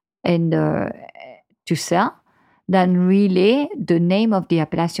and to sell, than really the name of the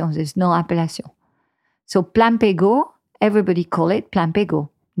appellation. There's no appellation. So Plan Pégot, everybody call it Plan Pégot.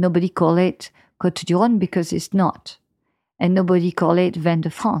 Nobody call it Côte-du-Rhône because it's not. And nobody call it Vin de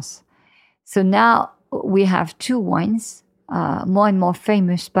France. So now we have 2 wines more and more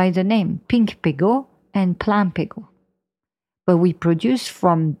famous by the name, Pink Pégot and Plan Pégot. But we produce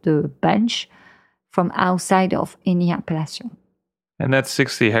from the bench from outside of any appellation. And that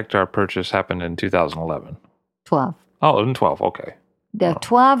 60-hectare purchase happened in 2011? 12. Oh, in 12, okay. The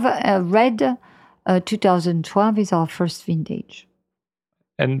 12 red 2012 is our first vintage.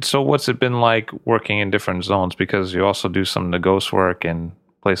 And so what's it been like working in different zones? Because you also do some négoce work in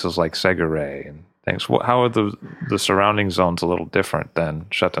places like Séguret and things. How are the surrounding zones a little different than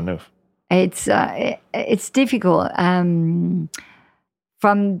Châteauneuf? It's difficult.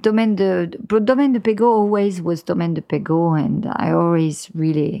 From Domaine de Pégot always was Domaine de Pégot, and I always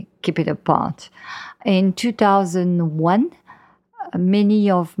really keep it apart. In 2001, many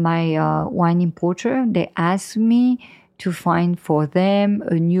of my wine importer, they asked me to find for them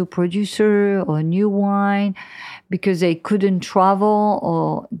a new producer or a new wine because they couldn't travel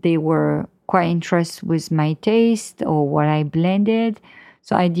or they were quite interested with my taste or what I blended.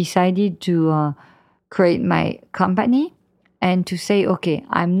 So I decided to create my company and to say, okay,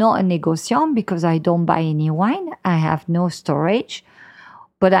 I'm not a negociant because I don't buy any wine. I have no storage,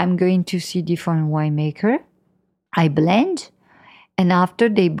 but I'm going to see different winemaker. I blend, and after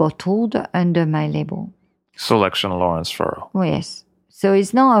they bottled under my label. Selection Lawrence Furrow. Oh, yes. So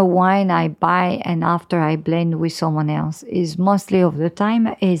it's not a wine I buy and after I blend with someone else. It's mostly of the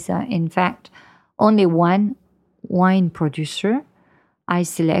time is in fact only one wine producer I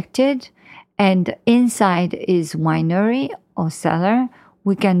selected, and inside is winery or cellar.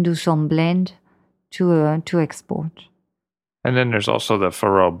 We can do some blend to export. And then there's also the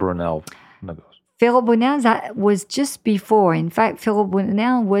Furrow Brunel. Furrow Brunel, that was just before. In fact, Furrow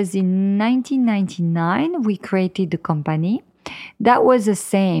Brunel was in 1999. We created the company. That was the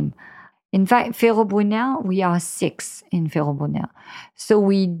same. In fact, Furrow Brunel, we are 6 in Furrow Brunel. So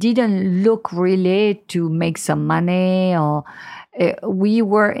we didn't look really to make some money, or we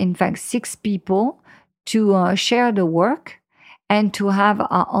were, in fact, 6 people to share the work and to have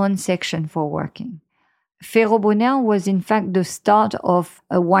our own section for working. Furrow Brunel was, in fact, the start of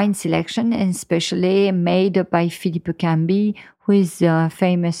a wine selection, and especially made by Philippe Camby, who is a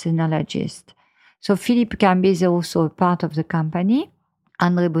famous enologist. So Philippe Camby is also a part of the company,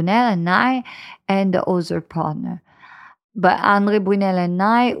 André Brunel and I, and the other partner. But André Brunel and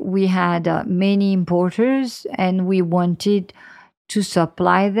I, we had many importers, and we wanted to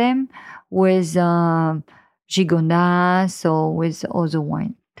supply them with Gigondas or with other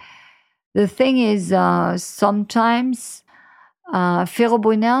wine. The thing is, sometimes Furrow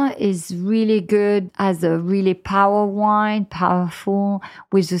Brunel is really good as a really power wine, powerful,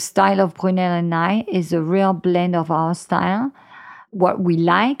 with the style of Brunel and I, is a real blend of our style, what we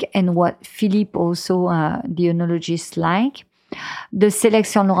like and what Philippe also, the enologist, like. The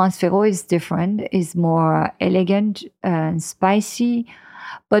Selection Lawrence Furrow is different, is more elegant and spicy,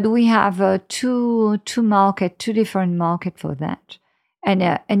 but we have two different market for that.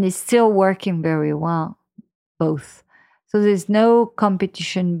 And it's still working very well, both. So there's no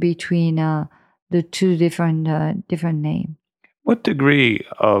competition between the two different names. What degree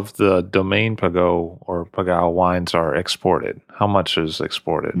of the Domaine Pégau or Pégau wines are exported? How much is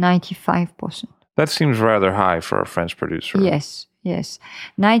exported? 95%. That seems rather high for a French producer. Yes.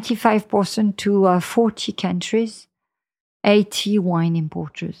 95% to 40 countries, 80 wine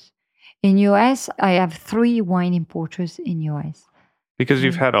importers. In US, I have 3 wine importers in US. Because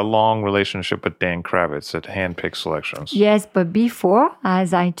you've had a long relationship with Dan Kravitz at Handpicked Selections. Yes, but before,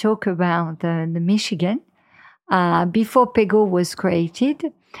 as I talk about the Michigan, before Pégau was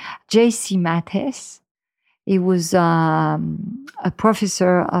created, J.C. Mattes, he was a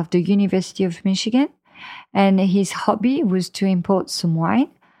professor of the University of Michigan, and his hobby was to import some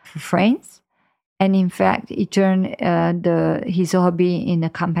wine for France. And in fact, he turned his hobby in a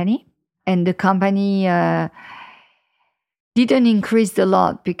company. And the company didn't increase a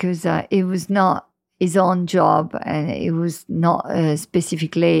lot because it was not his own job, and it was not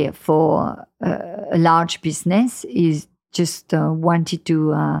specifically for a large business. He just wanted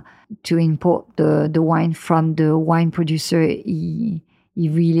to import the wine from the wine producer he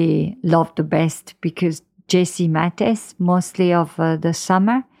really loved the best, because J.C. Mattes, mostly of the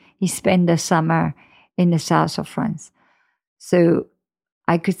summer, he spent the summer in the south of France. So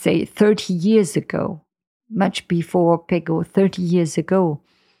I could say 30 years ago, much before Pégau, 30 years ago,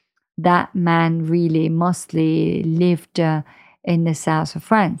 that man really mostly lived in the south of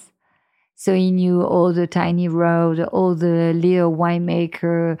France. So he knew all the tiny road, all the little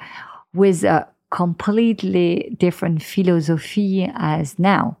winemaker, with a completely different philosophy as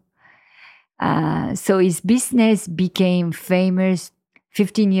now. So his business became famous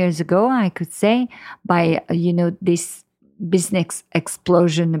 15 years ago, I could say, by, this business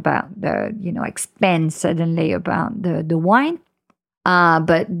explosion about the, expand suddenly about the wine.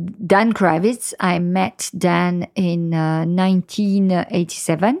 But Dan Kravitz, I met Dan in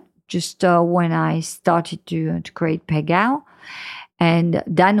 1987, just when I started to create Pégau. And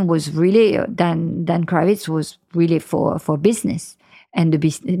Dan Kravitz was really for business, and the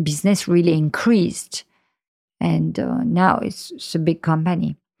business really increased. And now it's a big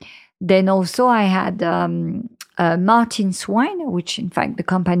company. Then also I had Martin's Wine, which in fact the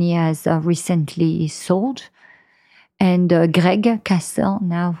company has recently sold. And Greg Castel,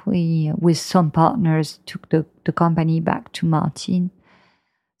 now we, with some partners, took the company back to Martin.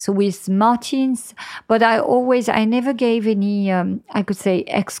 So with Martin's, but I never gave any, I could say,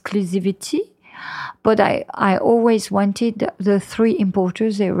 exclusivity. But I always wanted the 3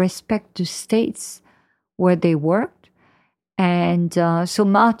 importers, they respect the states where they worked. And so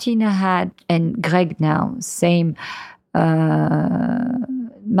Martin had, and Greg now, same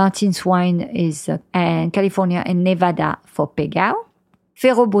Martin's wine is and California and Nevada for Pegao.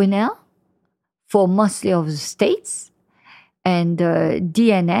 Ferro-Brunner for mostly of the states. And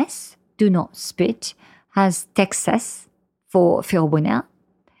DNS, Do Not Spit, has Texas for Ferro-Brunner.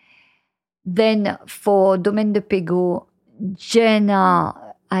 Then for Domaine de Pégau, Jenna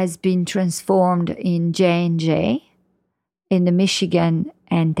has been transformed in J&J in the Michigan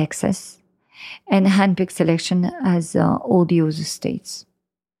and Texas. And handpicked selection has all the other states.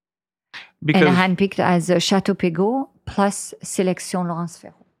 Because, and handpicked as Chateau Pégau plus Sélection Laurence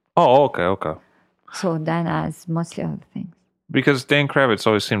Ferro. Oh, okay. So Dan has mostly other things. Because Dan Kravitz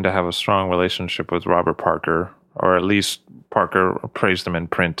always seemed to have a strong relationship with Robert Parker, or at least Parker praised him in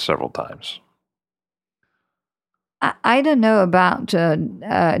print several times. I don't know about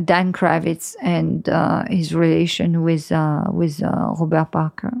Dan Kravitz and his relation with Robert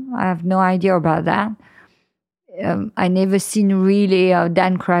Parker. I have no idea about that. I never seen really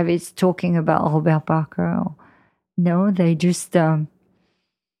Dan Kravitz talking about Robert Parker. No, they just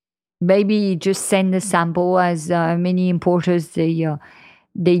maybe just send a sample, as many importers they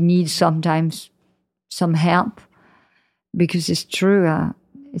need sometimes some help, because it's true.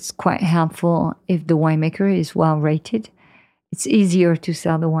 It's quite helpful if the winemaker is well rated. It's easier to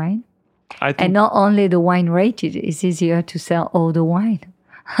sell the wine. And not only the wine rated, it's easier to sell all the wine.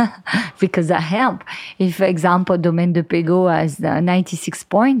 Because that helps. If, for example, Domaine de Pégau has 96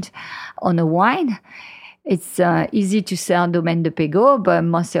 points on a wine, it's easy to sell Domaine de Pégau, but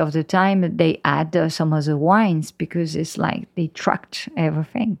most of the time they add some other wines because it's like they tracked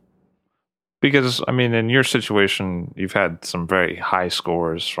everything. Because, I mean, in your situation, you've had some very high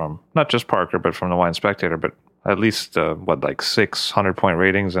scores from not just Parker, but from the Wine Spectator, but at least, 600-point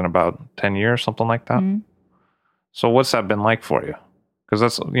ratings in about 10 years, something like that? Mm-hmm. So what's that been like for you? Because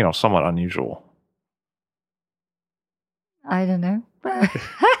that's, somewhat unusual. I don't know.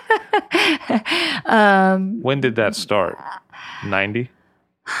 When did that start? 90?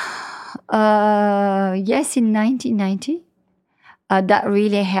 Yes, in 1990. That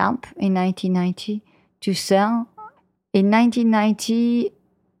really helped in 1990 to sell. In 1990,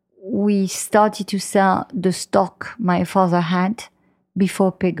 we started to sell the stock my father had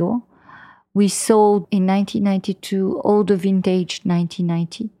before Pégau. We sold in 1992 all the vintage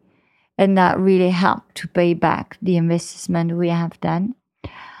 1990. And that really helped to pay back the investment we have done.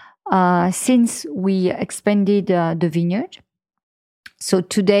 Since we expanded the vineyard, so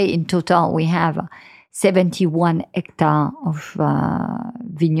today in total we have 71 hectares of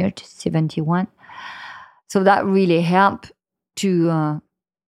vineyard, 71. So that really helped to,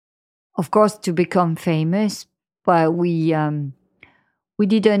 of course, to become famous. But we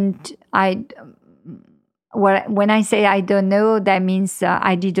didn't. When I say I don't know, that means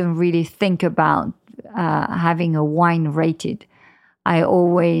I didn't really think about having a wine rated. I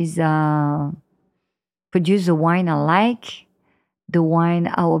always produce the wine I like, the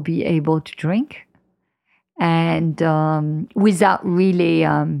wine I will be able to drink. And without really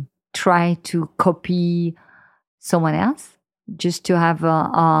try to copy someone else, just to have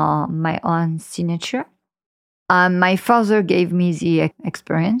my own signature. My father gave me the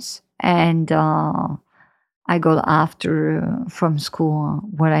experience, and I got after from school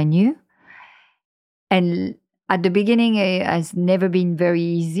what I knew. And at the beginning, it has never been very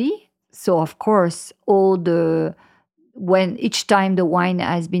easy. So, of course, when each time the wine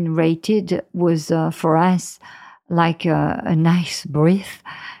has been rated was for us like a nice breath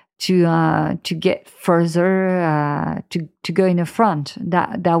to get further, to go in the front.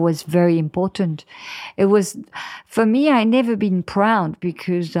 That was very important. It was, for me, I never been proud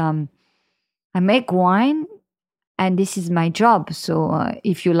because I make wine and this is my job. So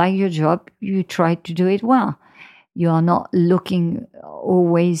if you like your job, you try to do it well. You are not looking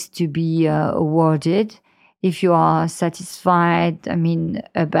always to be awarded. If you are satisfied,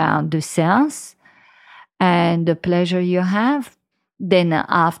 about the sales and the pleasure you have, then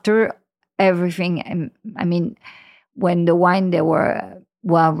after everything, when the wine, they were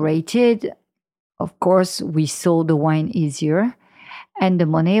well rated, of course, we sold the wine easier. And the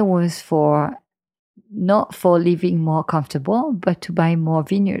money was not for living more comfortable, but to buy more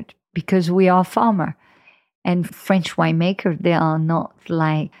vineyard because we are farmer. And French winemakers, they are not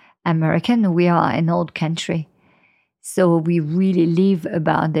like American. We are an old country. So we really live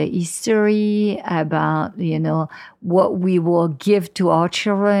about the history, about, what we will give to our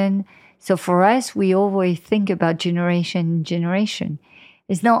children. So for us, we always think about generation.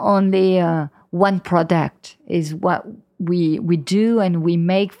 It's not only one product, it's what we do and we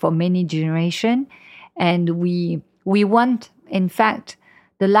make for many generations. And we want, in fact,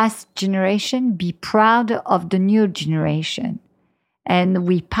 the last generation be proud of the new generation. And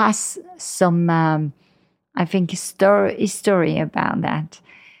we pass some, I think, history about that.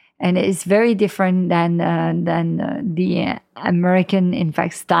 And it's very different than the American, in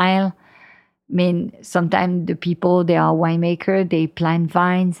fact, style. I mean, sometimes the people, they are winemaker, they plant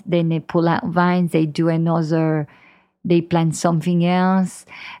vines, then they pull out vines, they do another, they plant something else.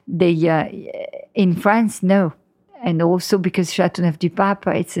 In France, no. And also because Châteauneuf-du-Pape,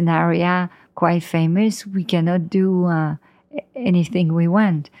 it's an area quite famous, we cannot do anything we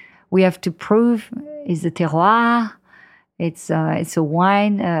want. We have to prove it's a terroir, it's a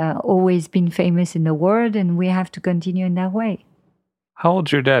wine always been famous in the world, and we have to continue in that way. How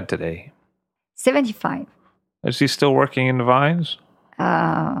old's your dad today? 75. Is he still working in the vines?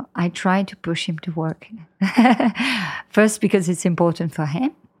 I try to push him to work. First, because it's important for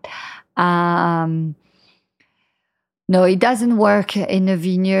him. No, he doesn't work in a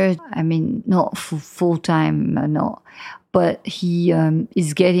vineyard. I mean, not full time, no. But he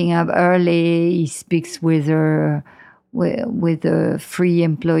is getting up early. He speaks with the 3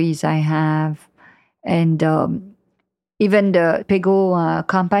 employees I have, and even the Pégot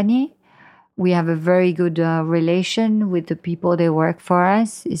company. We have a very good relation with the people that work for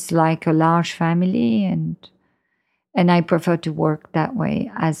us. It's like a large family, and I prefer to work that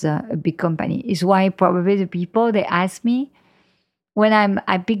way as a big company. It's why probably the people, they ask me when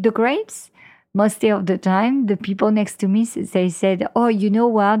I pick the grapes, most of the time, the people next to me, they said, "Oh, you know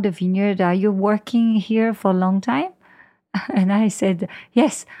what, the vineyard, are you working here for a long time?" And I said,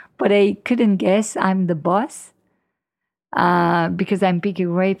 "Yes," but I couldn't guess I'm the boss because I'm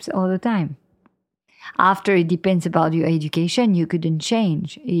picking grapes all the time. After, it depends about your education. You couldn't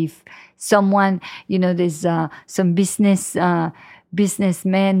change. If someone, there's some businessmen,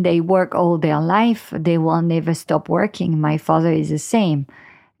 they work all their life. They will never stop working. My father is the same.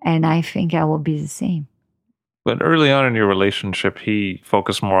 And I think I will be the same. But early on in your relationship, he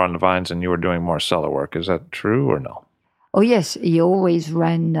focused more on the vines and you were doing more cellar work. Is that true or no? Oh, yes. He always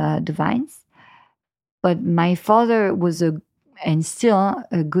ran the vines. But my father was and still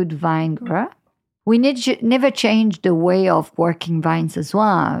a good vine grower. We never changed the way of working vines as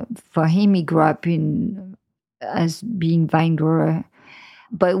well. For him, he grew up as being vine grower.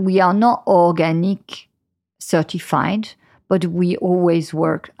 But we are not organic certified, but we always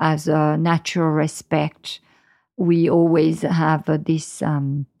work as a natural respect. We always have this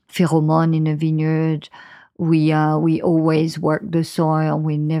pheromone in a vineyard. We always work the soil.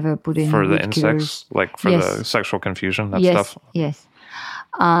 We never put any for the wood insects, killers. like for the sexual confusion, that stuff. Yes.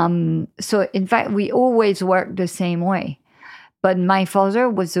 So in fact, we always work the same way. But my father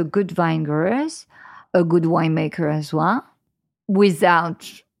was a good vine grower, a good winemaker as well,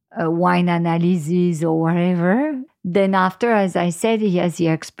 without a wine analysis or whatever. Then after, as I said, he has the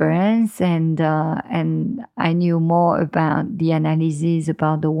experience, and I knew more about the analysis,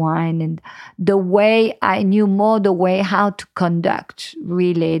 about the wine, and the way I knew more the way how to conduct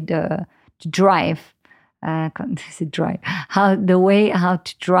really to drive. How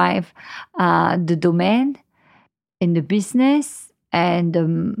to drive the domain in the business,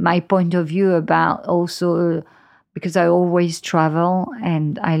 and my point of view about also because I always travel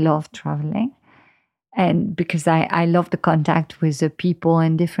and I love traveling, and because I love the contact with the people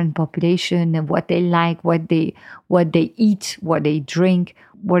and different population and what they like, what they eat, what they drink,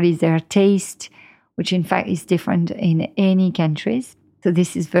 what is their taste, which in fact is different in any countries. So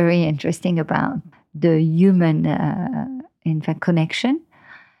this is very interesting about the human, in fact, connection.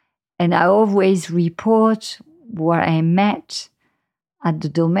 And I always report what I met at the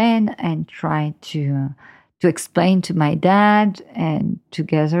domain and try to explain to my dad. And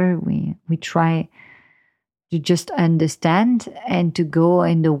together we try to just understand and to go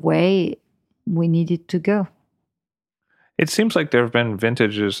in the way we needed to go. It seems like there have been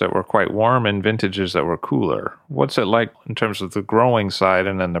vintages that were quite warm and vintages that were cooler. What's it like in terms of the growing side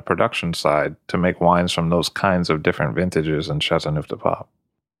and then the production side to make wines from those kinds of different vintages in Châteauneuf-du-Pape?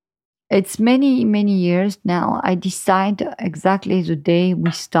 It's many, many years now. I decide exactly the day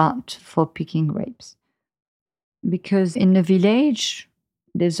we start for picking grapes. Because in the village,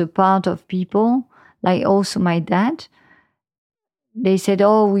 there's a part of people, like also my dad, they said,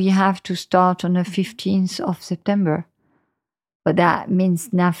 "Oh, we have to start on the 15th of September. But that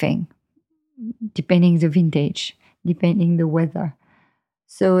means nothing, depending the vintage, depending the weather.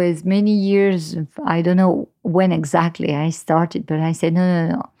 So as many years, I don't know when exactly I started, but I said,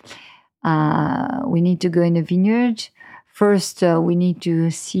 no. We need to go in a vineyard. First, we need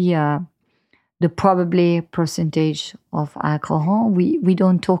to see the probably percentage of alcohol. We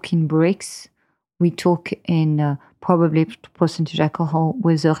don't talk in bricks. We talk in probably percentage alcohol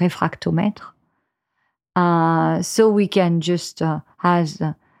with a réfractomètre. So we can just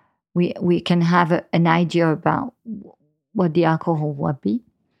we can have an idea about what the alcohol will be.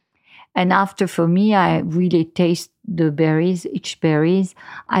 And after, for me, I really taste the berries, each berries.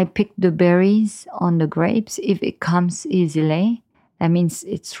 I pick the berries on the grapes if it comes easily. That means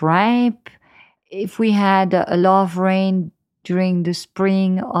it's ripe. If we had a lot of rain during the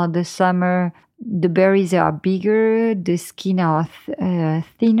spring or the summer, the berries are bigger, the skin are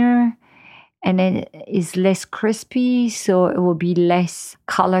thinner, and then it's less crispy, so it will be less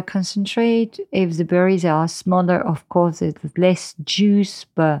color concentrate. If the berries are smaller, of course, it's less juice,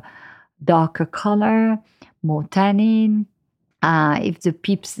 but darker color, more tannin. If the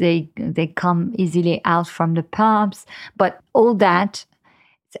pips, they come easily out from the pulps. But all that,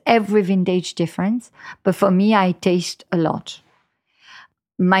 it's every vintage difference. But for me, I taste a lot.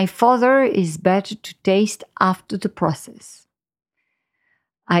 My father is better to taste after the process.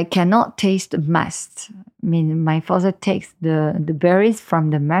 I cannot taste the must. I mean, my father takes the berries from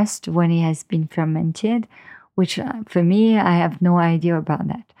the must when it has been fermented, which for me, I have no idea about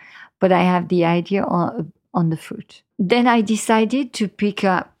that. But I have the idea on the fruit. Then I decided to pick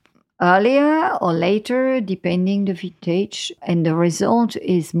up earlier or later, depending the vintage. And the result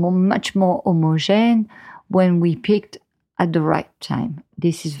is much more homogeneous when we picked at the right time.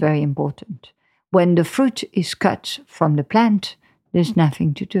 This is very important. When the fruit is cut from the plant, there's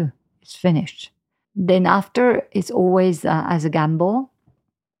nothing to do. It's finished. Then after, it's always as a gamble.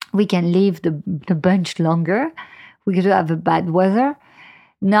 We can leave the bunch longer. We could have a bad weather.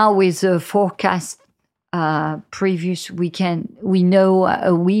 Now with the forecast previous weekend, we know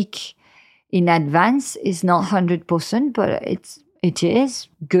a week in advance is not 100%, but it is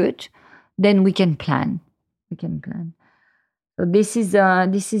good. Then we can plan. So this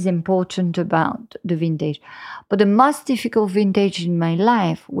is important about the vintage. But the most difficult vintage in my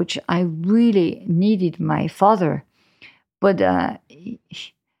life, which I really needed my father, but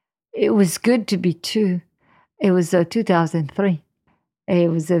it was good to be two. It was 2003. It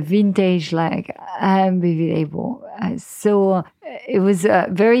was a vintage, like, unbelievable. So it was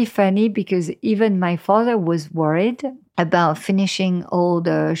very funny because even my father was worried about finishing all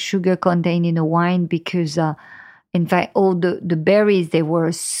the sugar contained in the wine because, in fact, all the berries, they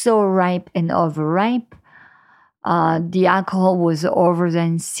were so ripe and overripe. The alcohol was over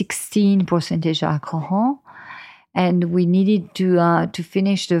than 16% alcohol. And we needed to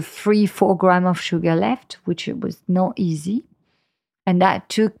finish the 4 grams of sugar left, which was not easy. And that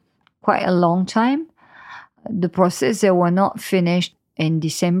took quite a long time. The process, they were not finished in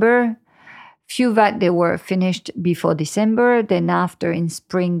December. Few that they were finished before December. Then after, in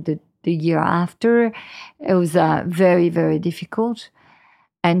spring, the year after, it was very, very difficult.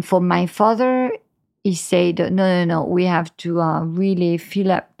 And for my father, he said, no, we have to really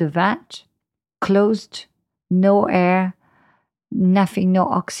fill up the vat, closed, no air, nothing, no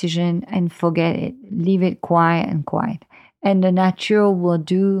oxygen, and forget it. Leave it quiet. And the nature will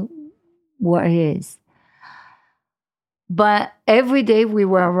do what it is. But every day we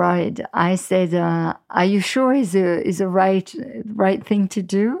were worried. I said, are you sure is a right thing to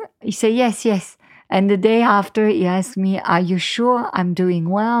do? He said, yes. And the day after, he asked me, are you sure I'm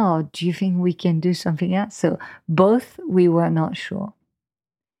doing well? Or do you think we can do something else? So both, we were not sure.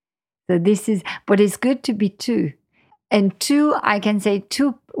 So but it's good to be two. And two, I can say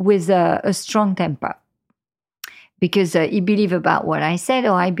two with a strong temper. Because he believed about what I said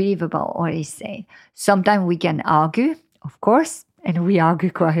or I believe about what he said. Sometimes we can argue, of course, and we argue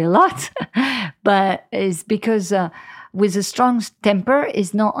quite a lot. But it's because with a strong temper,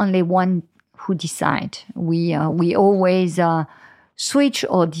 it's not only one who decide. We always switch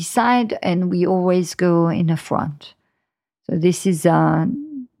or decide, and we always go in the front. So this is a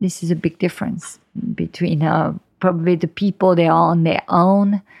big difference between probably the people, they are on their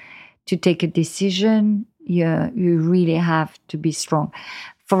own to take a decision. You really have to be strong.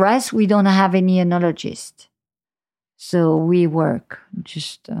 For us, we don't have any enologist. So we work,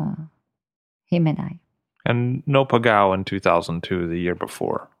 just him and I. And no Pagao in 2002, the year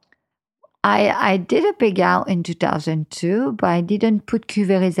before. I did a Pagao in 2002, but I didn't put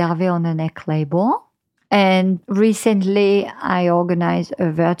Cuvée Réservée on the neck label. And recently, I organized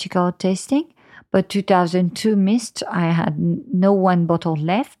a vertical tasting. But 2002 missed. I had no one bottle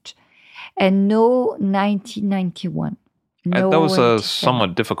left. And no 1991. That was a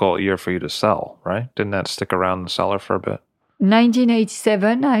somewhat difficult year for you to sell, right? Didn't that stick around the cellar for a bit?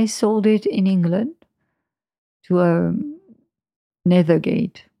 1987, I sold it in England to a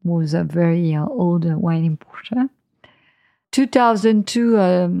Nethergate, who was a very old wine importer. 2002,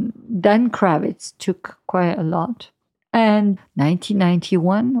 Dan Kravitz took quite a lot. And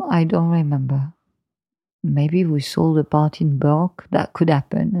 1991, I don't remember. Maybe we sold a part in bulk. That could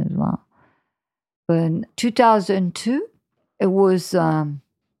happen as well. But in 2002, it was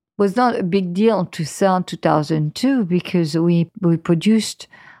not a big deal to sell 2002 because we produced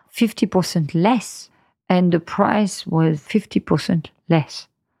 50% less, and the price was 50% less.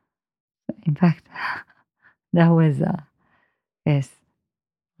 In fact, that was yes.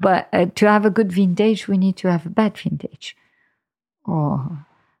 But to have a good vintage, we need to have a bad vintage. Or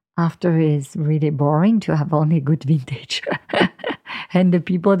after is really boring to have only good vintage. And the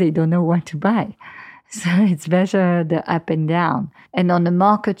people, they don't know what to buy. So it's better the up and down. And on the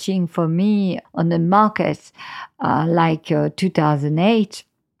marketing, for me, on the market, like 2008,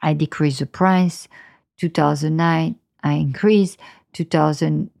 I decreased the price. 2009, I increased.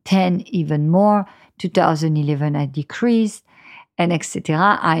 2010, even more. 2011, I decreased, and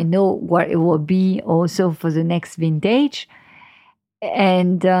etc. I know what it will be also for the next vintage.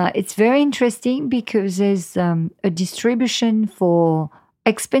 And it's very interesting because there's a distribution for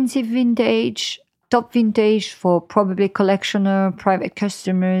expensive vintage, top vintage for probably collectioner, private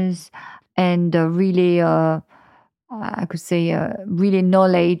customers, and really, I could say, really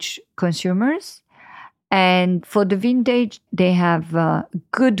knowledge consumers. And for the vintage, they have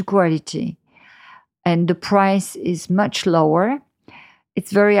good quality, and the price is much lower.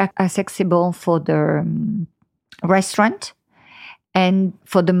 It's very accessible for the restaurant. And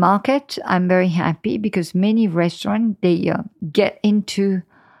for the market, I'm very happy because many restaurants, they get into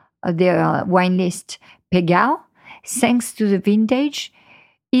their wine list Pegao, thanks to the vintage,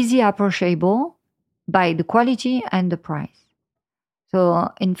 easy approachable by the quality and the price.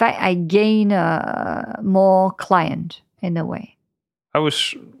 So, in fact, I gain more client in a way. I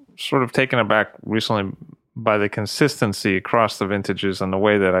was sort of taken aback recently by the consistency across the vintages and the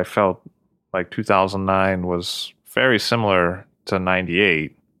way that I felt like 2009 was very similar to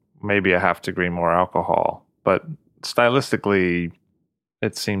 98, maybe a half degree more alcohol, but stylistically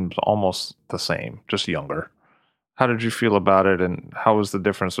it seemed almost the same, just younger. How did you feel about it, and how was the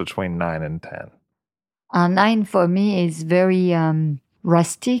difference between 9 and 10? 9 for me is very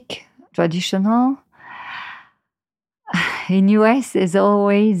rustic, traditional. In US, there's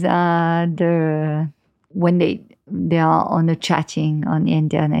always when they are on a chatting on the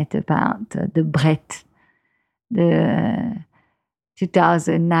internet about the Brett, the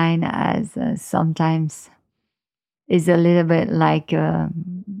 2009 as sometimes is a little bit like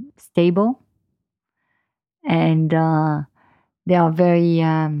stable, and they are very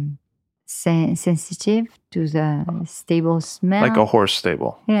sensitive to the stable smell, like a horse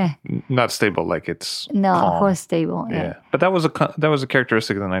stable. Yeah, not stable like it's no calm. Horse stable. Yeah, but that was a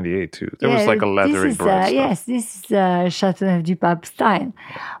characteristic of the 98 too. There was like a leathery Brett. Yes, this is Châteauneuf-du-Pape style.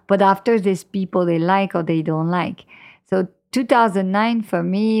 But after there's people they like or they don't like. So 2009 for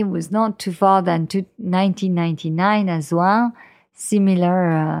me was not too far than 1999 as well.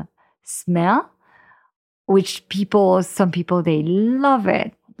 Similar smell, which some people, they love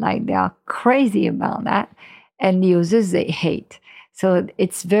it. Like they are crazy about that. And the others, they hate. So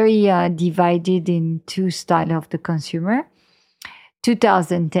it's very divided in two styles of the consumer.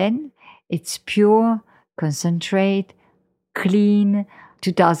 2010, it's pure, concentrate, clean.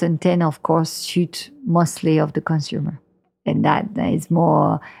 2010, of course, suit mostly of the consumer. And that is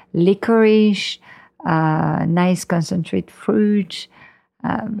more licorice, nice concentrate fruit.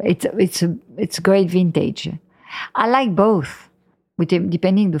 It's a great vintage. I like both,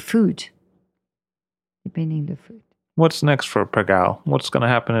 depending the food. What's next for Pegao? What's going to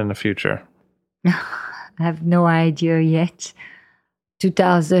happen in the future? I have no idea yet.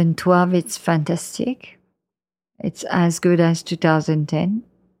 2012, it's fantastic. It's as good as 2010,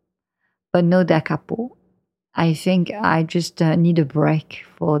 but no Da Capo. I think I just need a break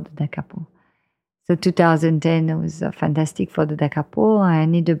for the Da Capo. So 2010 was fantastic for the Da Capo. I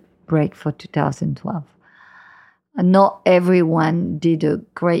need a break for 2012. Not everyone did a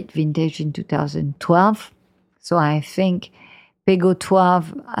great vintage in 2012. So I think Pégau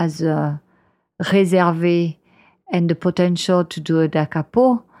 12 has a Réservé and the potential to do a Da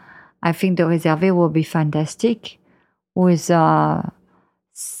Capo. I think the Réservé will be fantastic with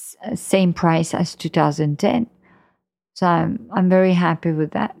same price as 2010. So I'm very happy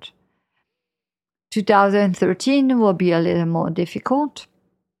with that. 2013 will be a little more difficult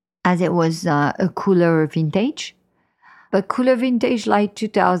as it was a cooler vintage. But cooler vintage like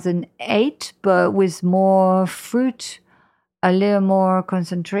 2008, but with more fruit, a little more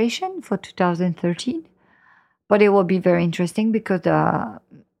concentration for 2013. But it will be very interesting because the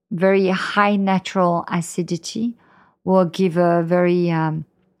very high natural acidity will give a very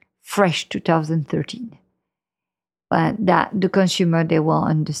fresh 2013. But that the consumer, they will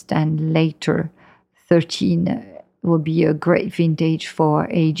understand later 2013 will be a great vintage for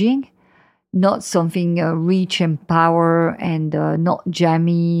aging. Not something rich and power and not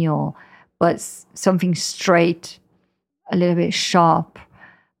jammy, but something straight, a little bit sharp,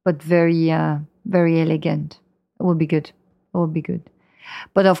 but very elegant. It will be good. It will be good.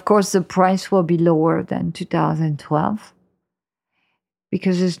 But of course, the price will be lower than 2012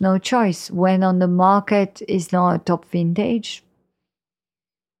 because there's no choice. When on the market is not a top vintage,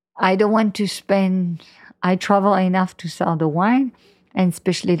 I don't want to spend. I travel enough to sell the wine, and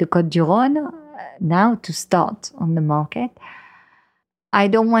especially the Côtes du Rhône now to start on the market. I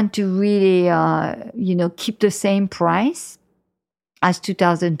don't want to really, keep the same price as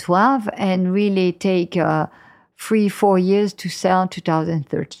 2012 and really take 3-4 years to sell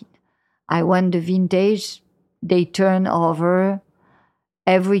 2013. I want the vintage, they turn over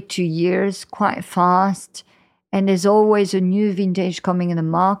every 2 years quite fast. And there's always a new vintage coming in the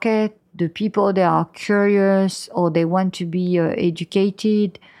market. The people, they are curious or they want to be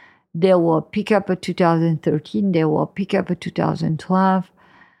educated. They will pick up a 2013. They will pick up a 2012.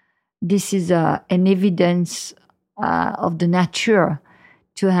 This is an evidence of the nature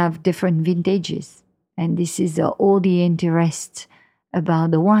to have different vintages. And this is all the interest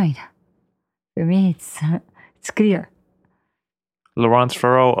about the wine. For me, it's clear. Laurence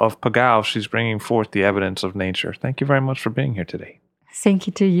Farreau of Pagao, she's bringing forth the evidence of nature. Thank you very much for being here today. Thank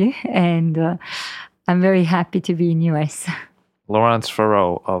you to you. And I'm very happy to be in US. Laurence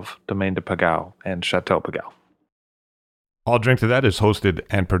Farreau of Domaine de Pagao and Chateau Pagao. I'll Drink to That is hosted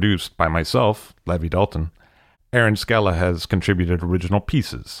and produced by myself, Levi Dalton. Aaron Scala has contributed original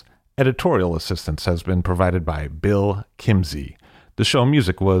pieces. Editorial assistance has been provided by Bill Kimsey. The show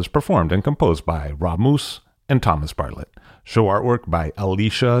music was performed and composed by Rob Moose and Thomas Bartlett. Show artwork by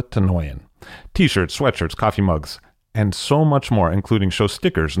Alicia Tenoyan. T-shirts, sweatshirts, coffee mugs, and so much more, including show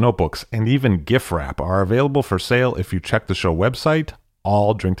stickers, notebooks, and even gift wrap are available for sale if you check the show website,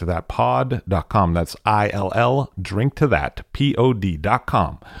 illdrinktothatpod.com. That's ILL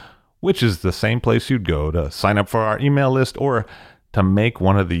drinktothatpod.com, which is the same place you'd go to sign up for our email list or to make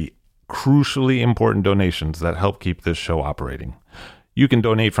one of the crucially important donations that help keep this show operating. You can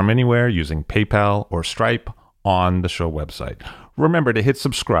donate from anywhere using PayPal or Stripe on the show website. Remember to hit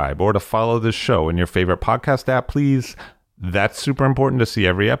subscribe or to follow this show in your favorite podcast app, please. That's super important to see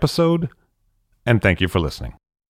every episode. And thank you for listening.